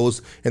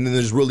videos, and then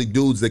there's really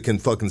dudes that can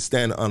fucking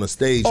stand on a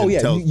stage. Oh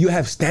yeah. You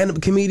have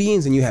stand-up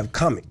comedians and you have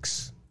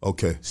comics.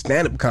 Okay.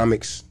 Stand-up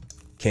comics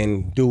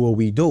can do what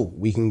we do.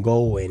 We can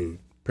go and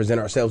present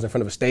ourselves in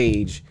front of a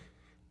stage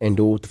and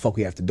do what the fuck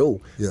we have to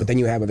do. Yeah. But then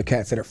you have other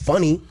cats that are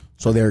funny,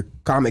 so they're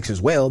comics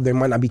as well. They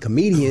might not be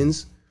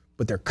comedians,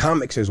 but they're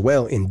comics as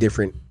well in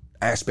different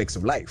aspects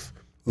of life.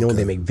 You know,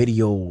 they make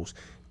videos.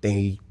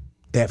 They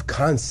have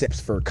concepts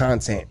for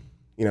content.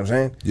 You know what I'm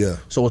saying? Yeah.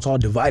 So it's all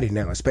divided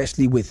now,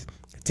 especially with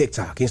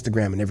TikTok,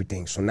 Instagram, and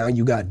everything. So now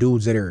you got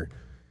dudes that are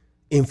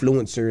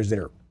influencers that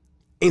are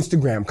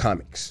Instagram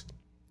comics.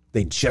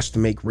 They just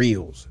make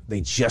reels.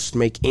 They just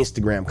make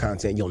Instagram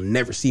content. You'll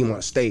never see them on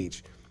a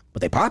stage,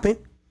 but they popping.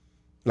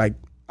 Like,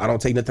 I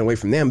don't take nothing away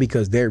from them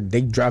because they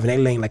driving their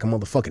lane like a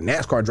motherfucking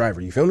NASCAR driver.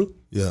 You feel me?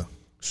 Yeah.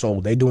 So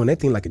they doing that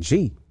thing like a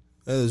G.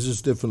 Yeah, there's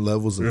just different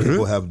levels, and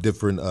people have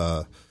different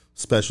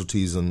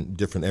specialties in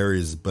different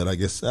areas. But I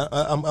guess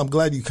I'm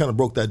glad you kind of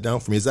broke that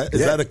down for me. Is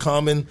that a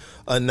common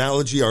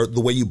analogy, or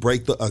the way you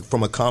break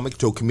from a comic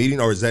to a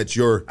comedian, or is that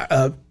your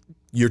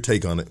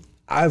take on it?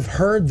 I've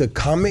heard the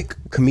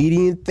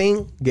comedian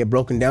thing get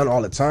broken down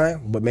all the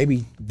time, but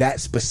maybe that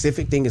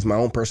specific thing is my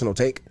own personal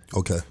take.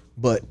 Okay.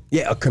 But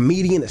yeah,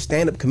 a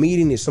stand-up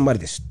comedian is somebody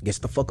that gets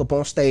the fuck up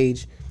on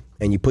stage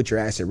and you put your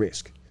ass at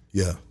risk.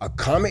 Yeah. A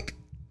comic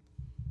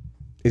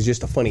is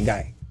just a funny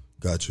guy.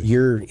 Gotcha.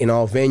 You're in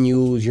all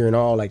venues, you're in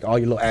all your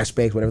little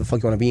aspects, whatever the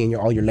fuck you want to be in,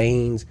 all your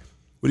lanes.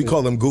 What do you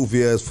call them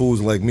goofy ass fools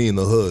like me in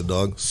the hood,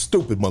 dog?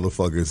 Stupid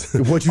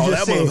motherfuckers. What you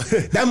just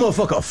said? That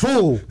motherfucker a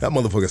fool. That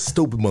motherfucker,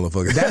 stupid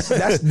motherfucker.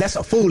 That's a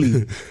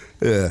foolie.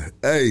 Yeah.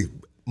 Hey,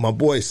 my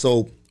boy.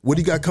 So, what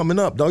do you got coming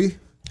up, doggy?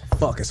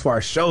 Fuck. As far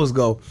as shows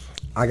go,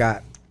 I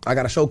got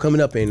a show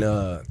coming up in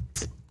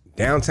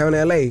downtown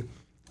LA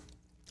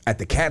at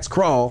the Cat's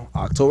Crawl,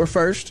 October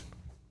 1st.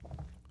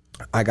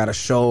 I got a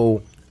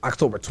show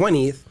October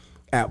 20th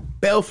at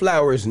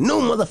Bellflower's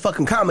new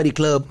motherfucking comedy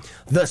club,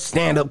 the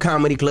Stand Up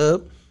Comedy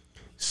Club.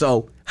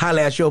 So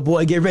holla at your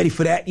boy, get ready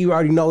for that. You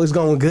already know it's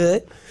going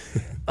good.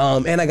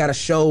 And I got a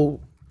show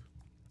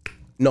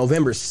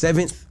November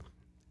 7th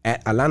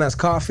at Alana's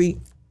Coffee,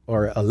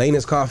 or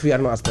Elena's Coffee, I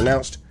don't know how it's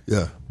pronounced.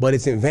 Yeah. But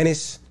it's in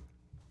Venice.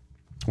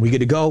 We good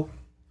to go.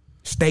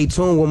 Stay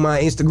tuned with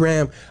my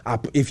Instagram.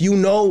 If you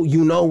know,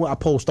 you know. I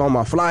post all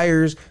my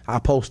flyers. I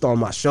post all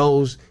my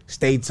shows.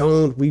 Stay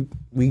tuned. We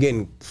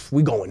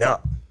going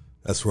up.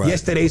 That's right.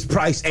 Yesterday's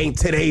price ain't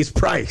today's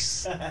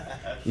price.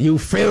 You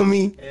feel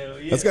me?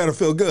 Yeah. That's gotta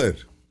feel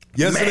good.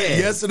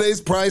 Yesterday's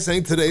price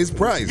ain't today's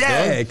price.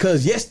 Yeah,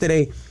 because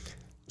yesterday,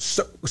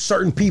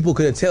 certain people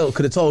could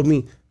have told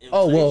me,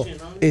 "Oh well,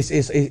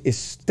 it's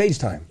stage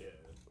time."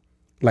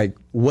 Like,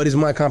 what is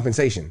my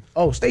compensation?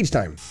 Oh, stage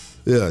time.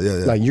 Yeah.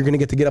 Like, you're gonna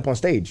get up on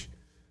stage.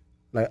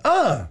 Like,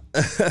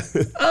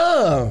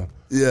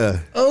 yeah.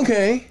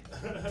 Okay.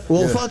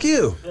 Well, fuck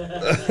you.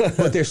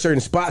 But there's certain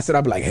spots that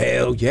I'll be like,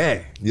 hell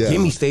yeah.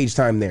 Give me stage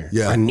time there.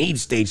 Yeah. I need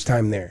stage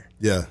time there.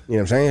 Yeah. You know what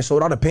I'm saying? So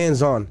it all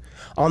depends on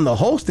the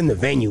host and the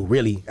venue,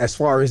 really, as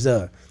far as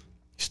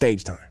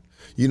stage time.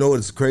 You know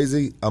what's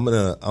crazy? I'm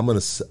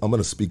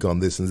gonna speak on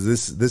this, and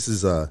this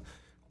is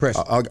Press.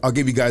 I'll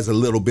give you guys a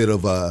little bit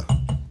of a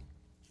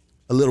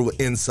little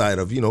insight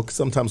of, you know,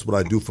 sometimes what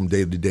I do from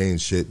day to day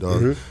and shit,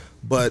 dog.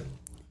 But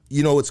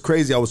you know, it's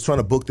crazy. I was trying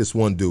to book this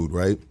one dude,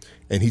 right?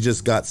 And he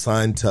just got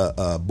signed to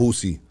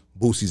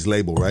Boosie's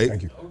label, right?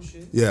 Thank you. Oh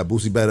shit. Yeah,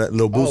 Boosie Badass,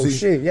 Lil Boosie. Oh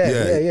shit, yeah,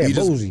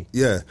 Boosie.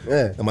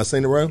 Yeah. Am I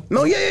saying it right?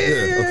 No, yeah.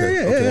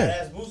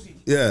 Badass Boosie.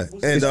 Yeah.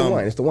 And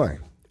It's the wine.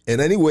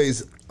 And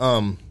anyways,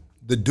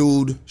 the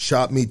dude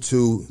shot me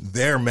to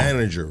their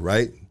manager,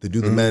 right? The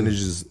dude that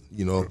manages,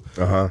 you know.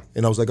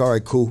 And I was like, all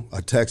right, cool.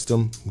 I text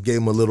him, gave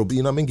him a little,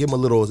 you know what I mean? Give him a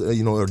little,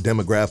 you know, our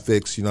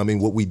demographics, you know what I mean?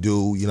 What we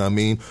do, you know what I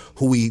mean?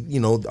 Who we, you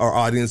know, our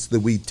audience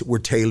that we're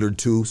tailored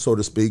to, so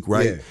to speak,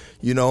 right? Yeah.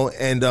 You know,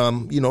 and,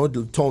 you know,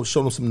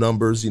 showed him some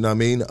numbers, you know what I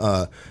mean?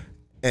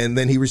 And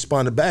then he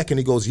responded back and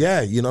he goes,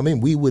 yeah, you know what I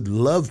mean? We would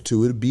love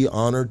to. It'd be an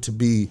honor to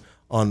be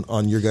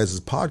on your guys'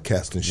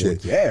 podcast and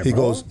shit. Yeah, he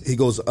bro.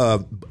 goes,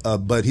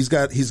 but he's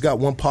got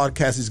one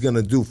podcast he's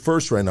gonna do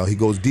first right now. He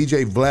goes,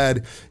 DJ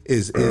Vlad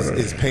is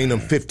paying him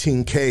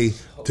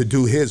 $15K to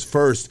do his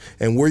first,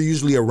 and we're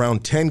usually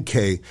around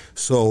 $10K.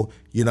 So,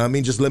 you know what I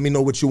mean? Just let me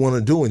know what you want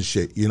to do and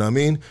shit. You know what I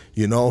mean?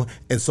 You know?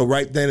 And so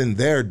right then and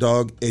there,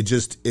 dog,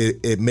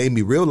 it made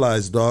me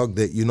realize, dog,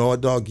 that, you know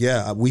what, dog,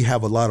 yeah, we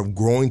have a lot of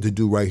growing to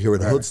do right here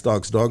at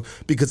Hoodstocks, dog,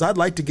 because I'd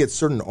like to get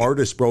certain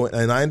artists, bro,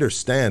 and I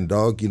understand,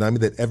 dog, you know what I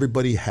mean, that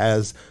everybody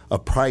has a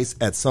price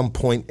at some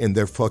point in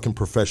their fucking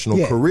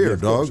professional career,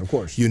 dog. Of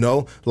course. You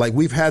know? Like,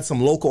 we've had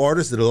some local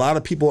artists that a lot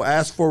of people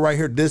ask for right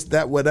here, this,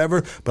 that,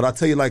 whatever, but I'll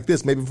tell you like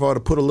this, maybe if I were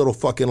to put a little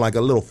fucking, like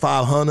a little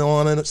 500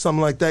 on it or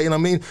something like that, you know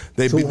what I mean?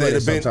 They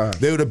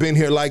would have been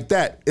here like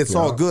that. It's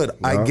all good.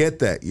 I get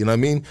that. You know what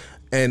I mean?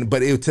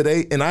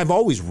 Today, and I've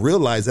always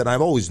realized that,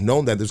 I've always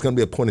known that there's going to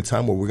be a point in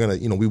time where we're going to,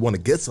 you know, we want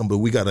to get some, but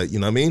we got to, you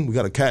know what I mean? We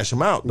got to cash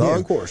them out, dog. Yeah,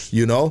 of course.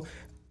 You know?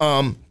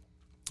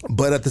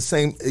 But at the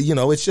same, you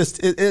know, it's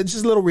just a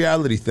little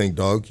reality thing,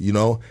 dog, you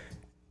know?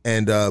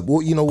 And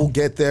we'll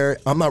get there.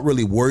 I'm not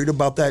really worried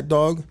about that,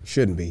 dog.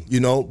 Shouldn't be. You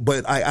know,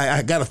 but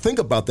I got to think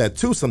about that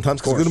too sometimes,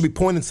 because we're going to be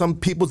pointing some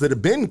people that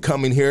have been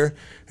coming here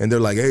and they're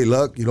like, hey,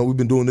 look, you know, we've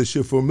been doing this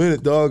shit for a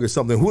minute, dog, or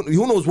something.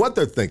 Who knows what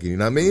they're thinking, you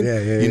know what I mean?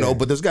 You know,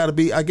 but there's got to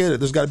be, I get it,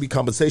 there's got to be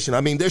compensation.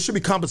 I mean, there should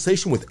be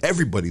compensation with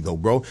everybody though,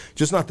 bro.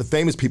 Just not the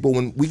famous people.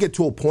 When we get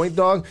to a point,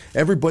 dog,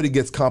 everybody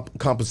gets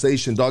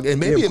compensation, dog. And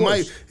maybe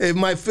it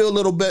might feel a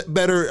little bit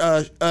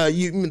better.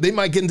 They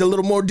might get into a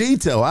little more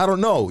detail. I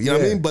don't know. You know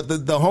what I mean? But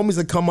the homies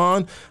that come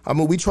on, I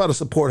mean, we try to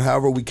support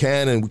however we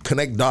can and we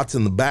connect dots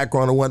in the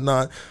background and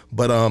whatnot.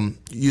 But,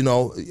 you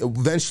know,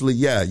 eventually,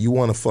 yeah, you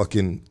want to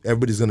fucking,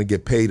 everybody's going to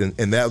get paid.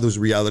 And that was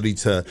reality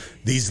to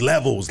these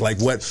levels,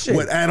 like what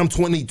Adam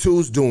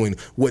 22's doing,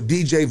 what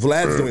DJ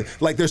Vlad's doing.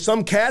 Like, there's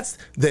some cats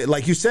that,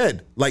 like you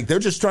said, like they're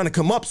just trying to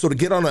come up. So to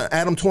get on an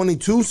Adam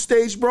 22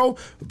 stage, bro,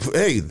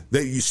 hey,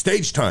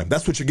 stage time.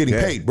 That's what you're getting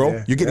paid,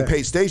 bro. You're getting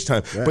paid stage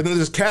time. But then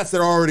there's cats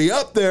that are already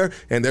up there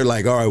and they're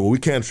like, all right, well, we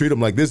can't treat them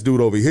like this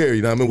dude over here.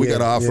 You know what I mean? We got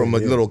to offer them a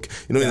little,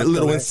 you know, a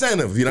little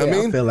incentive. You know what I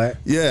mean? I feel that.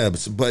 Yeah,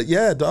 but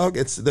yeah, dog,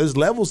 there's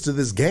levels to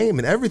this game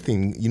and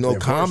everything. You know,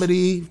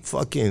 comedy,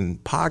 fucking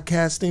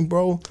podcasting,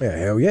 bro. Yeah,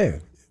 hell yeah.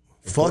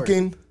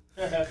 Fucking.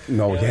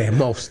 No, yeah,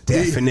 most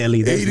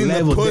definitely. There's Eating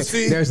levels. the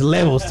pussy. There's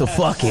levels to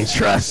fucking.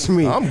 Trust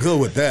me. I'm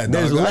good with that, dog.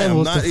 There's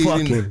levels to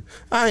fucking.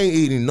 I ain't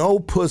eating no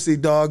pussy,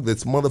 dog,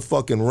 that's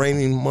motherfucking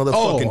raining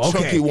motherfucking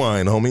chunky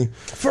wine, homie.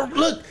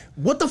 Look,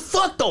 what the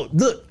fuck, though?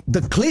 Look,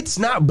 the clit's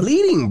not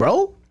bleeding,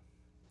 bro.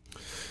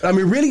 I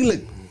mean, really,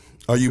 look.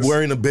 Are you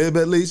wearing a bib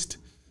at least?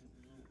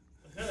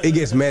 It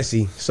gets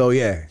messy, so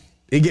yeah.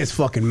 It gets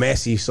fucking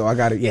messy, so I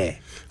gotta, yeah.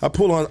 I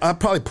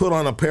probably put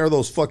on a pair of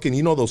those fucking,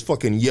 you know, those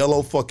fucking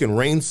yellow fucking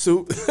rain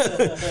suit.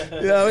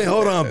 Yeah, I mean,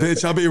 hold on,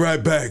 bitch. I'll be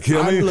right back. You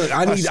know what I mean? Look,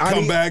 I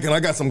come back and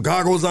I got some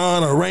goggles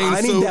on, a rain suit.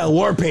 I need that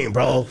war paint,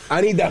 bro. I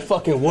need that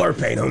fucking war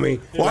paint,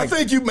 homie. Well, I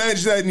think you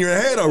managed that in your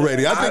head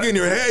already. I think in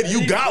your head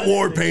you got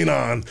war paint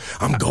on.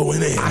 I'm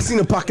going in. I seen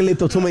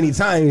Apocalypto too many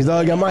times,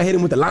 dog. I might hit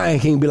him with the Lion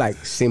King and be like,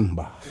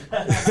 Simba. You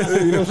know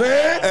what I'm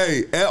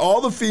saying? Hey,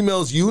 all the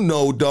females you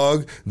know,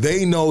 dog,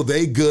 they know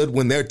they good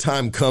when their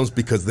time comes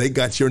because they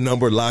got your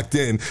number locked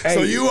in. Hey.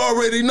 So you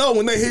already know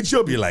when they hit you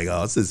up, you're like,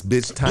 oh, it's this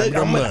bitch time.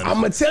 I'm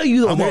going to tell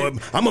you, though. I'm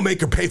going to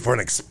make her pay for an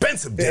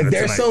expensive dinner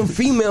There's tonight. some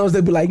females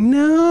that be like,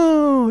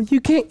 no,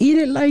 you can't eat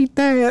it like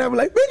that. And I'm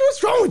like, bitch,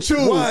 what's wrong with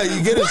you? Why?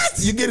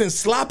 You getting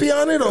sloppy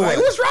on it? Or like,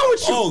 what's wrong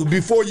with you? Oh,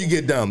 before you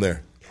get down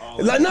there.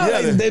 Like, no,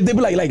 yeah, they be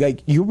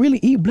like, you really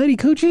eat bloody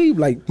coochie?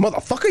 Like,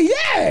 motherfucker,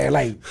 yeah.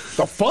 Like,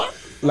 the fuck?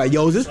 Like,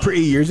 yo, is this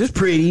pretty? Yours is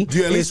pretty.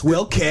 It's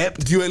well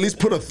kept. Do you at least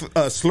put a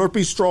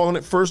Slurpee straw in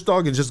it first,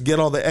 dog, and just get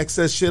all the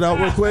excess shit out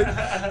real quick?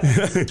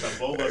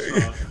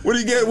 What do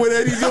you get? What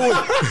are you doing?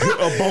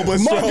 A boba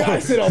straw. My guy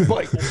said a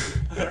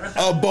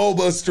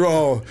boba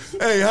straw.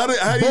 Hey, how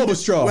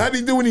do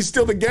you do when you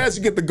steal the gas?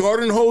 You get the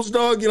garden hose,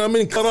 dog. You know what I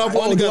mean? Cut off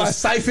one. Do I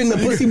siphon the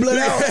pussy blood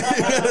out?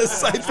 You gotta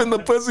siphon the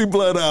pussy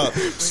blood out.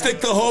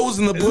 Stick the hose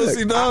in the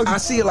pussy, dog. I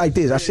see it like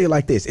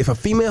this. If a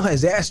female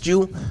has asked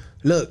you,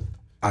 look,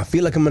 I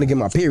feel like I'm gonna get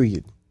my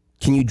period.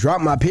 Can you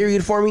drop my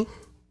period for me?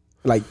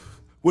 Like,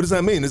 what does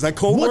that mean? Is that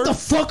cold word? What the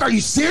fuck? Are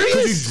you serious?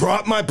 Could you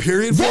drop my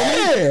period for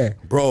me?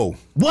 Bro.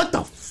 What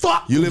the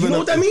fuck? You know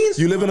what that means?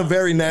 You live in a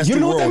very nasty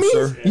world,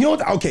 sir. You know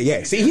what? Okay,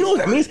 yeah. See, he knows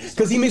what that means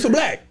because he mixed with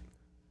black.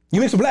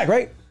 You mixed with black,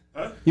 right?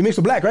 Huh? You mixed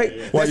with black, right?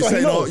 Yeah. Why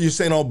you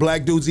saying all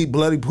black dudes eat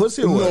bloody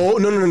pussy or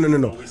what?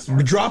 No.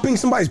 Dropping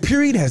somebody's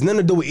period has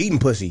nothing to do with eating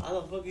pussy.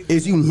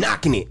 It's you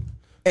knocking it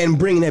and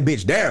bringing that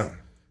bitch down.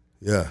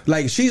 Yeah.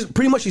 Like, she's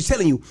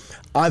telling you,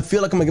 I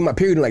feel like I'm gonna get my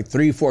period in like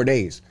 3-4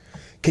 days.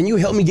 Can you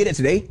help me get it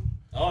today?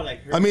 Oh,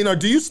 like her. I mean,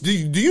 do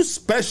you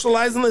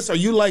specialize in this? Are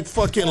you like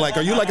fucking like?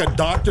 Are you like a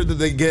doctor that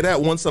they get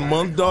at once a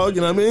month, dog?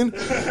 You know what I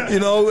mean?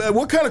 You know,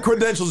 what kind of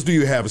credentials do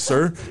you have,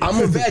 sir?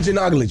 I'm a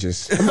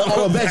vaginologist.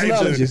 I'm a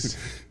vaginologist.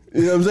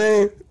 You know what I'm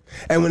saying?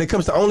 And when it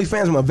comes to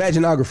OnlyFans, I'm a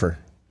vaginographer.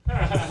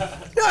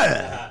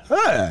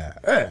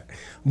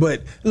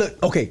 But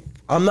look, okay,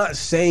 I'm not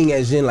saying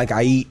as in like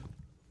I eat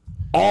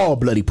all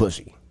bloody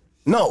pussy.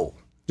 No.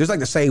 Just like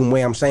the same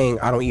way I'm saying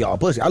I don't eat all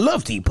pussy. I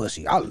love to eat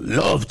pussy. I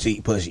love to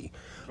eat pussy.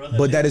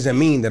 But that doesn't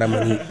mean that I'm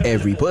gonna eat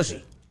every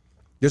pussy.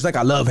 Just like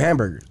I love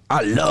hamburgers.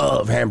 I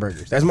love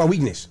hamburgers. That's my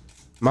weakness.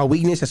 My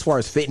weakness as far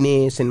as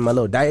fitness and my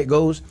little diet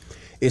goes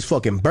is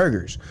fucking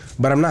burgers.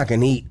 But I'm not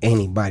gonna eat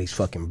anybody's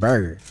fucking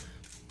burger.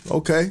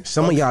 Okay.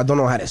 Some of y'all don't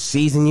know how to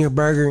season your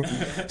burger.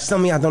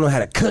 Some of y'all don't know how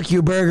to cook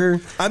your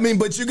burger. I mean,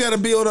 but you got to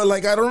be able to,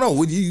 like, I don't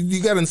know.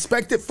 You got to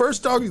inspect it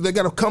first, dog. They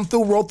got to come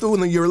through, roll through,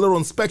 and then your little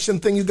inspection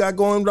thing you got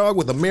going, dog,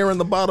 with a mirror in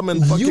the bottom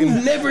and fucking. You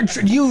never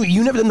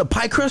done the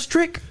pie crust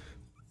trick?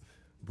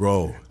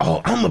 Bro.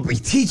 Oh, I'm going to be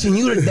teaching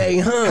you today,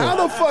 huh? How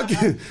the fuck?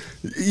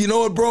 You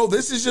know what, bro?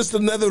 This is just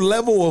another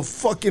level of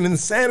fucking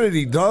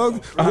insanity,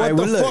 dog. All right,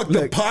 what the well, fuck?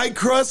 look. The pie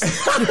crust?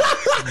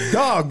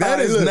 Dog, that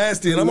is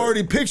nasty. And I'm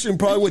already picturing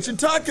probably what you're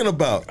talking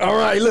about. All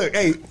right, look.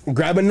 Hey,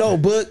 grab a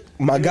notebook.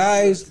 My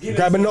guys,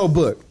 grab a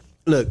notebook.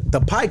 Look,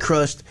 the pie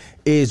crust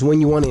is when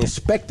you want to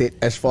inspect it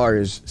as far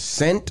as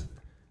scent,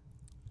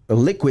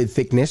 liquid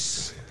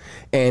thickness,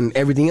 and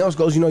everything else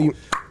goes. You know,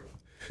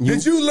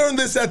 Did you learn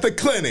this at the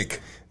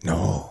clinic?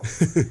 No.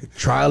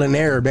 Trial and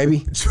error,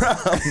 baby. Trial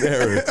and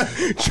error.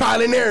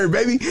 Trial and error,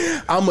 baby.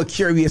 I'm a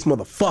curious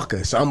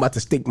motherfucker, so I'm about to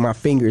stick my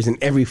fingers in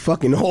every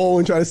fucking hole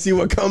and try to see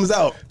what comes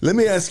out. Let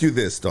me ask you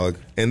this, dog.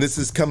 And this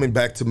is coming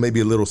back to maybe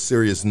a little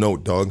serious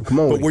note, dog.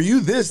 Come on. But were you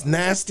this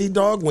nasty,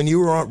 dog, when you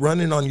were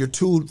running on your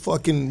two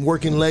fucking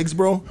working legs,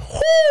 bro?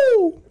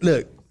 Woo!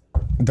 Look,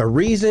 the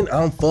reason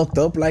I'm fucked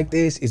up like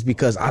this is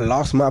because I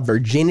lost my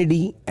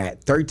virginity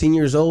at 13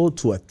 years old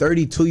to a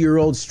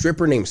 32-year-old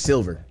stripper named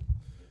Silver.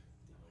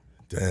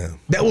 Damn.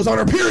 That was on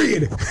her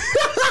period.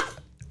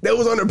 That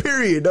was on her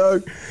period,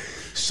 dog.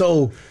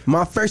 So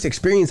my first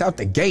experience out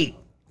the gate,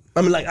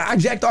 I mean, like, I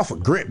jacked off a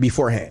grip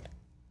beforehand.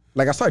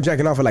 Like, I started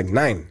jacking off at like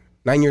 9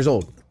 years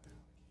old.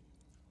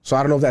 So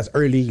I don't know if that's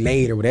early,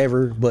 late, or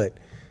whatever, but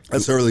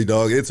That's early,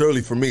 dog. It's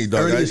early for me,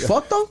 dog. early as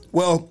fuck, though?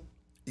 Well,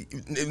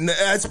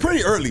 it's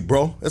pretty early,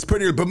 bro. That's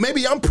pretty early. But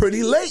maybe I'm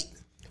pretty late.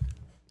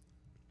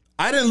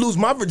 I didn't lose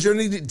my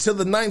virginity till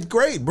the 9th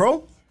grade,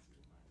 bro.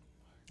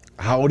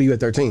 How old are you at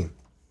 13?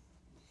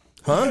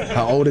 Huh?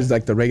 How old is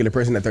like the regular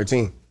person at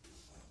 13?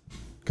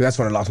 Because that's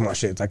when I lost my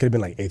shit. I could have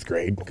been like 8th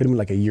grade. Could have been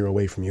like a year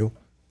away from you.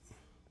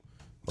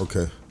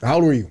 Okay. How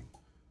old were you?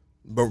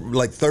 But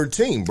like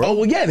 13, bro. Oh,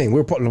 well, yeah, then.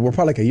 We're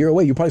probably like a year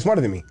away. You're probably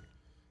smarter than me.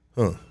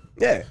 Huh.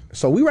 Yeah.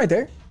 So we right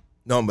there.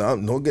 No, but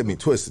don't get me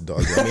twisted,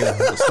 dog. I mean,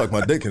 I stuck my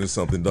dick into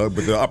something, dog,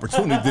 but the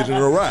opportunity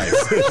didn't arise.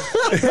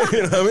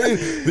 You know what I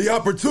mean? The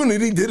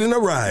opportunity didn't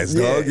arise,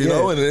 dog, you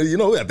know? And, you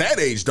know, at that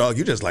age, dog,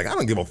 you're just like, I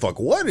don't give a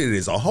fuck what it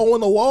is. A hole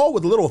in the wall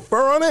with a little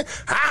fur on it?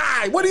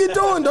 Hi, what are you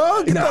doing,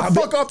 dog? Get the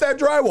fuck off that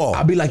drywall.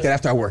 I'll be like that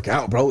after I work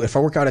out, bro. If I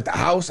work out at the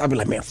house, I'll be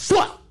like, man,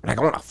 fuck. Like,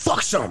 I want to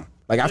fuck some.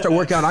 Like, after I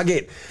work out, Damn,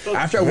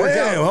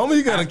 homie,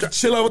 you gotta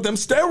chill out with them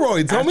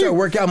steroids, homie. After I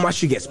work out, my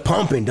shit gets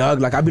pumping,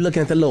 dog. Like, I be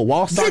looking at the little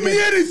wall sockets. Give me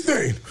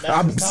anything.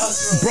 I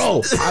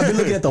be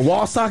looking at the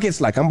wall sockets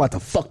like I'm about to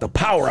fuck the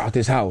power out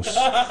this house.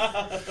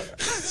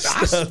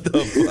 Shut the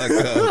fuck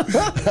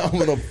up. I'm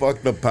gonna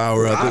fuck the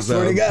power out this house. I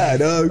swear to God,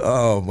 dog.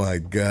 Oh, my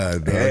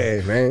God, dog.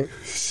 Hey, man.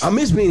 I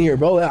miss being here,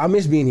 bro. I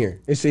miss being here.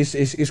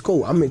 It's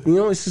cool.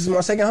 This is my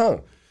second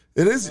home.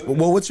 It is.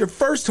 Well, what's your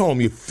first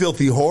home, you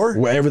filthy whore?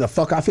 Wherever the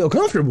fuck I feel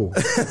comfortable.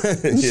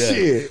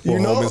 Shit, well, you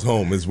know? home is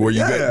home. Is where you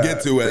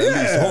get to at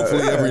least,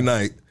 hopefully, every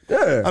night.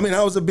 Yeah. I mean,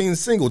 how is it being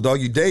single, dog?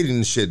 You dating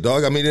and shit,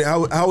 dog? I mean,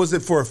 how is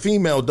it for a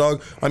female,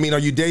 dog? I mean, are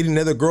you dating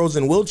other girls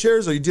in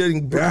wheelchairs? Or are you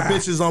dating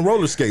bitches on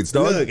roller skates,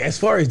 dog? Look, as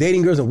far as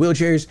dating girls in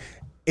wheelchairs,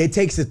 it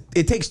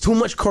takes too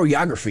much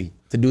choreography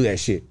to do that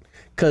shit.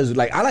 Cause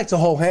like I like to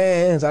hold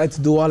hands. I like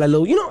to do all that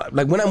little, you know,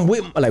 like when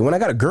when I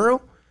got a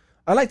girl,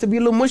 I like to be a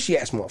little mushy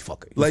ass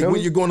motherfucker. Like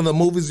when you're going to the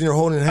movies and you're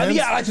holding hands?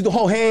 Yeah, I like to do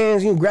hold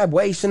hands, you know, grab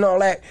waist and all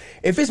that.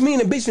 If it's me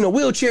and a bitch in a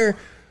wheelchair,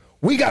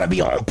 we gotta be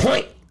on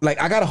point.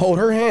 Like I gotta hold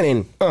her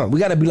hand and we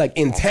gotta be like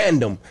in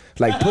tandem,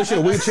 like pushing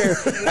a wheelchair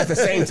at the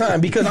same time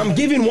because I'm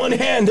giving one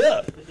hand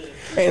up.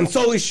 And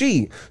so is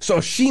she.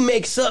 So she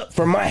makes up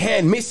for my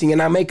hand missing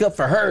and I make up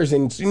for hers.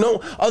 And, you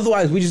know,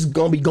 otherwise we just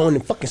gonna be going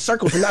in fucking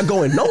circles and not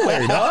going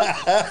nowhere, dog.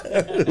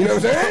 You know what I'm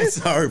saying? I'm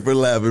sorry for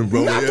laughing,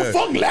 bro. Not the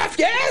fuck laugh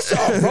your ass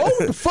off, bro.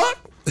 What the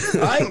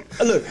fuck?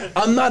 Look,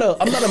 I'm not a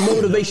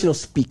motivational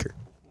speaker.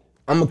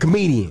 I'm a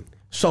comedian.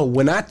 So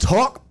when I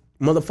talk,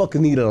 motherfuckers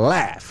need to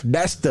laugh.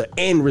 That's the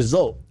end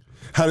result.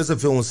 How does it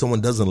feel when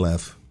someone doesn't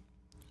laugh?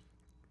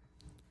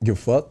 Give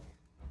a fuck.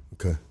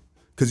 Okay.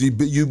 Because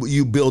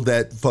you build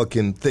that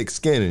fucking thick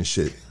skin and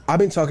shit. I've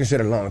been talking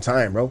shit a long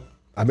time, bro.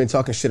 I've been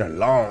talking shit a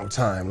long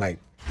time. Like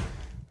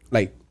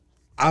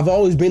I've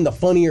always been the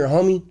funnier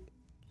homie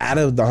out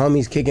of the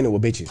homies kicking it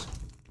with bitches.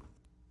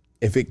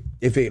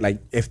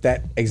 If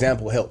that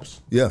example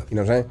helps. Yeah. You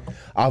know what I'm saying?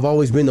 I've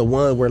always been the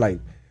one where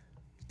like,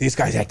 this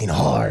guy's acting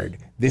hard.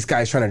 This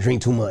guy's trying to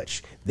drink too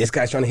much. This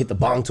guy's trying to hit the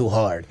bong too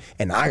hard.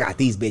 And I got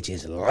these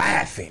bitches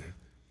laughing.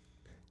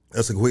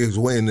 That's the quickest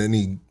way in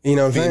any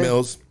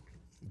females.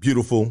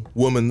 Beautiful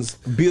women's.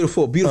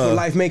 Beautiful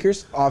life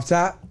makers off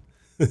top.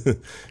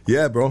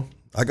 Yeah, bro.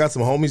 I got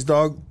some homies,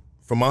 dog.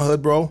 from my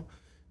hood, bro.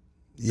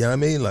 You know what I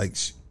mean? Like,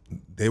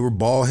 they were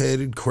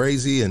bald-headed,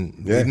 crazy,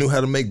 and they knew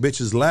how to make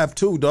bitches laugh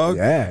too, dog.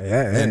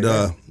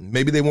 And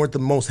maybe they weren't the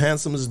most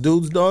handsomest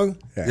dudes, dog.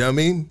 You know what I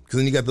mean? Because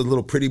then you got the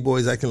little pretty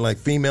boys acting like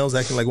females,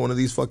 acting like one of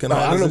these fucking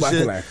I don't know about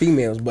shit. acting like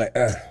females, but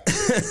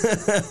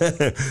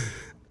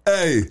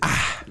hey,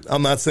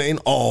 I'm not saying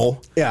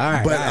all. Yeah, all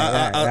right,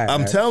 but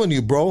I'm telling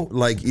you, bro.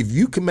 Like, if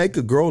you can make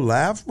a girl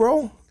laugh,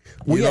 bro.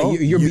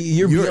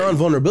 You're beyond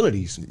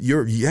vulnerabilities.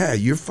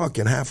 You're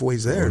fucking halfway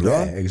there,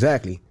 dog. Yeah,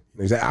 exactly.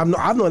 I've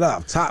known that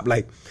off top.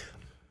 Like,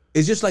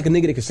 it's just like a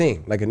nigga that can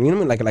sing, like, you know what I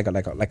mean,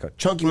 like a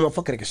chunky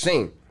motherfucker that can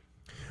sing.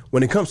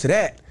 When it comes to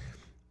that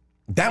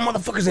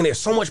motherfucker's in there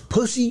so much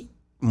pussy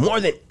more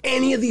than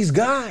any of these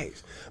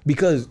guys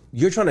because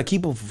you're trying to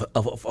keep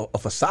a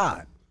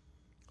facade,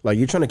 like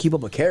you're trying to keep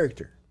up a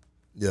character.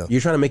 Yeah,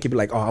 you're trying to make it be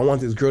like, oh, I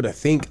want this girl to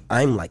think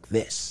I'm like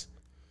this.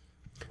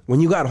 When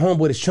you got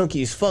homeboy that's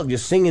chunky as fuck,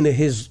 just singing to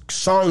his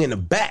song in the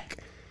back,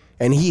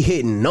 and he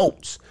hitting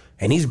notes,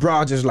 and these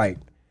broads just like,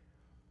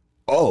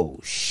 oh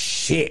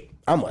shit,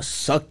 I'ma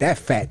suck that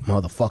fat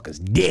motherfucker's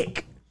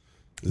dick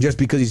just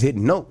because he's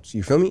hitting notes.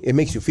 You feel me? It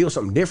makes you feel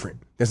something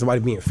different than somebody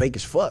being fake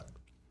as fuck.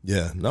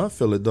 Yeah, no, I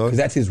feel it, dog. Because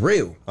that's his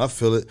real. I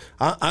feel it.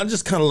 I'm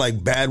just kind of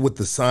like bad with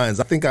the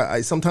signs. I think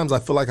I sometimes I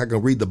feel like I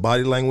can read the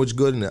body language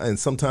good, and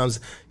sometimes,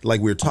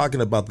 like we were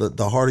talking about,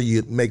 the harder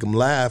you make them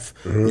laugh,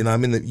 you know what I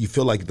mean? You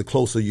feel like the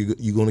closer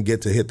you're going to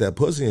get to hit that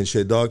pussy and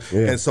shit, dog.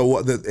 Yeah. And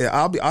so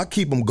I'll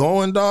keep them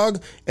going,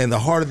 dog, and the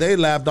harder they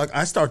laugh, dog,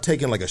 I start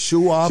taking like a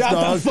shoe off, Shut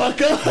dog. the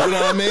fuck up. You know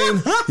what I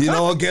mean? You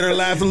know, I'll get her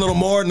laughing a little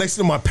more. Next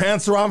to my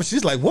pants are off.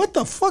 She's like, what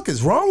the fuck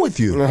is wrong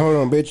with you? Now, hold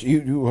on, bitch.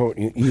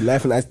 You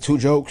laughing at 2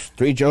 jokes,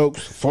 3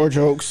 jokes, 4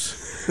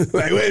 jokes.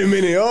 Like, wait a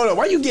minute, hold on.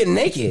 Why you getting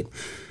naked?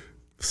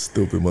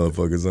 Stupid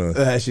motherfuckers, huh?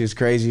 That shit's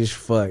crazy as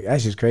fuck. That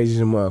shit's crazy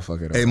as a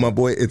motherfucker, though. Hey, my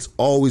boy, it's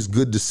always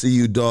good to see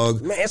you,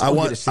 dog. Man, I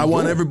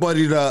want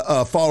everybody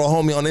to follow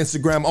homie on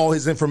Instagram. All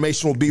his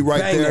information will be right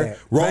there.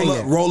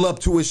 Roll up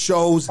to his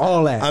shows.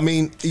 All that. I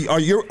mean,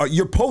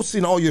 you're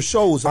posting all your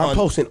shows. I'm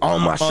posting all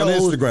my shows on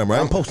Instagram,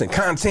 right? I'm posting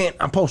content.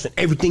 I'm posting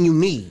everything you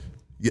need.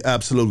 Yeah,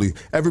 absolutely.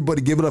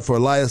 Everybody, give it up for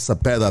Elias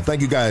Cepeda.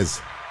 Thank you,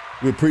 guys.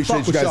 We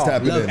appreciate you guys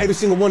tapping in. Love every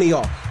single one of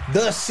y'all.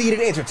 The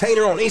Seated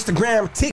Entertainer on Instagram, TikTok.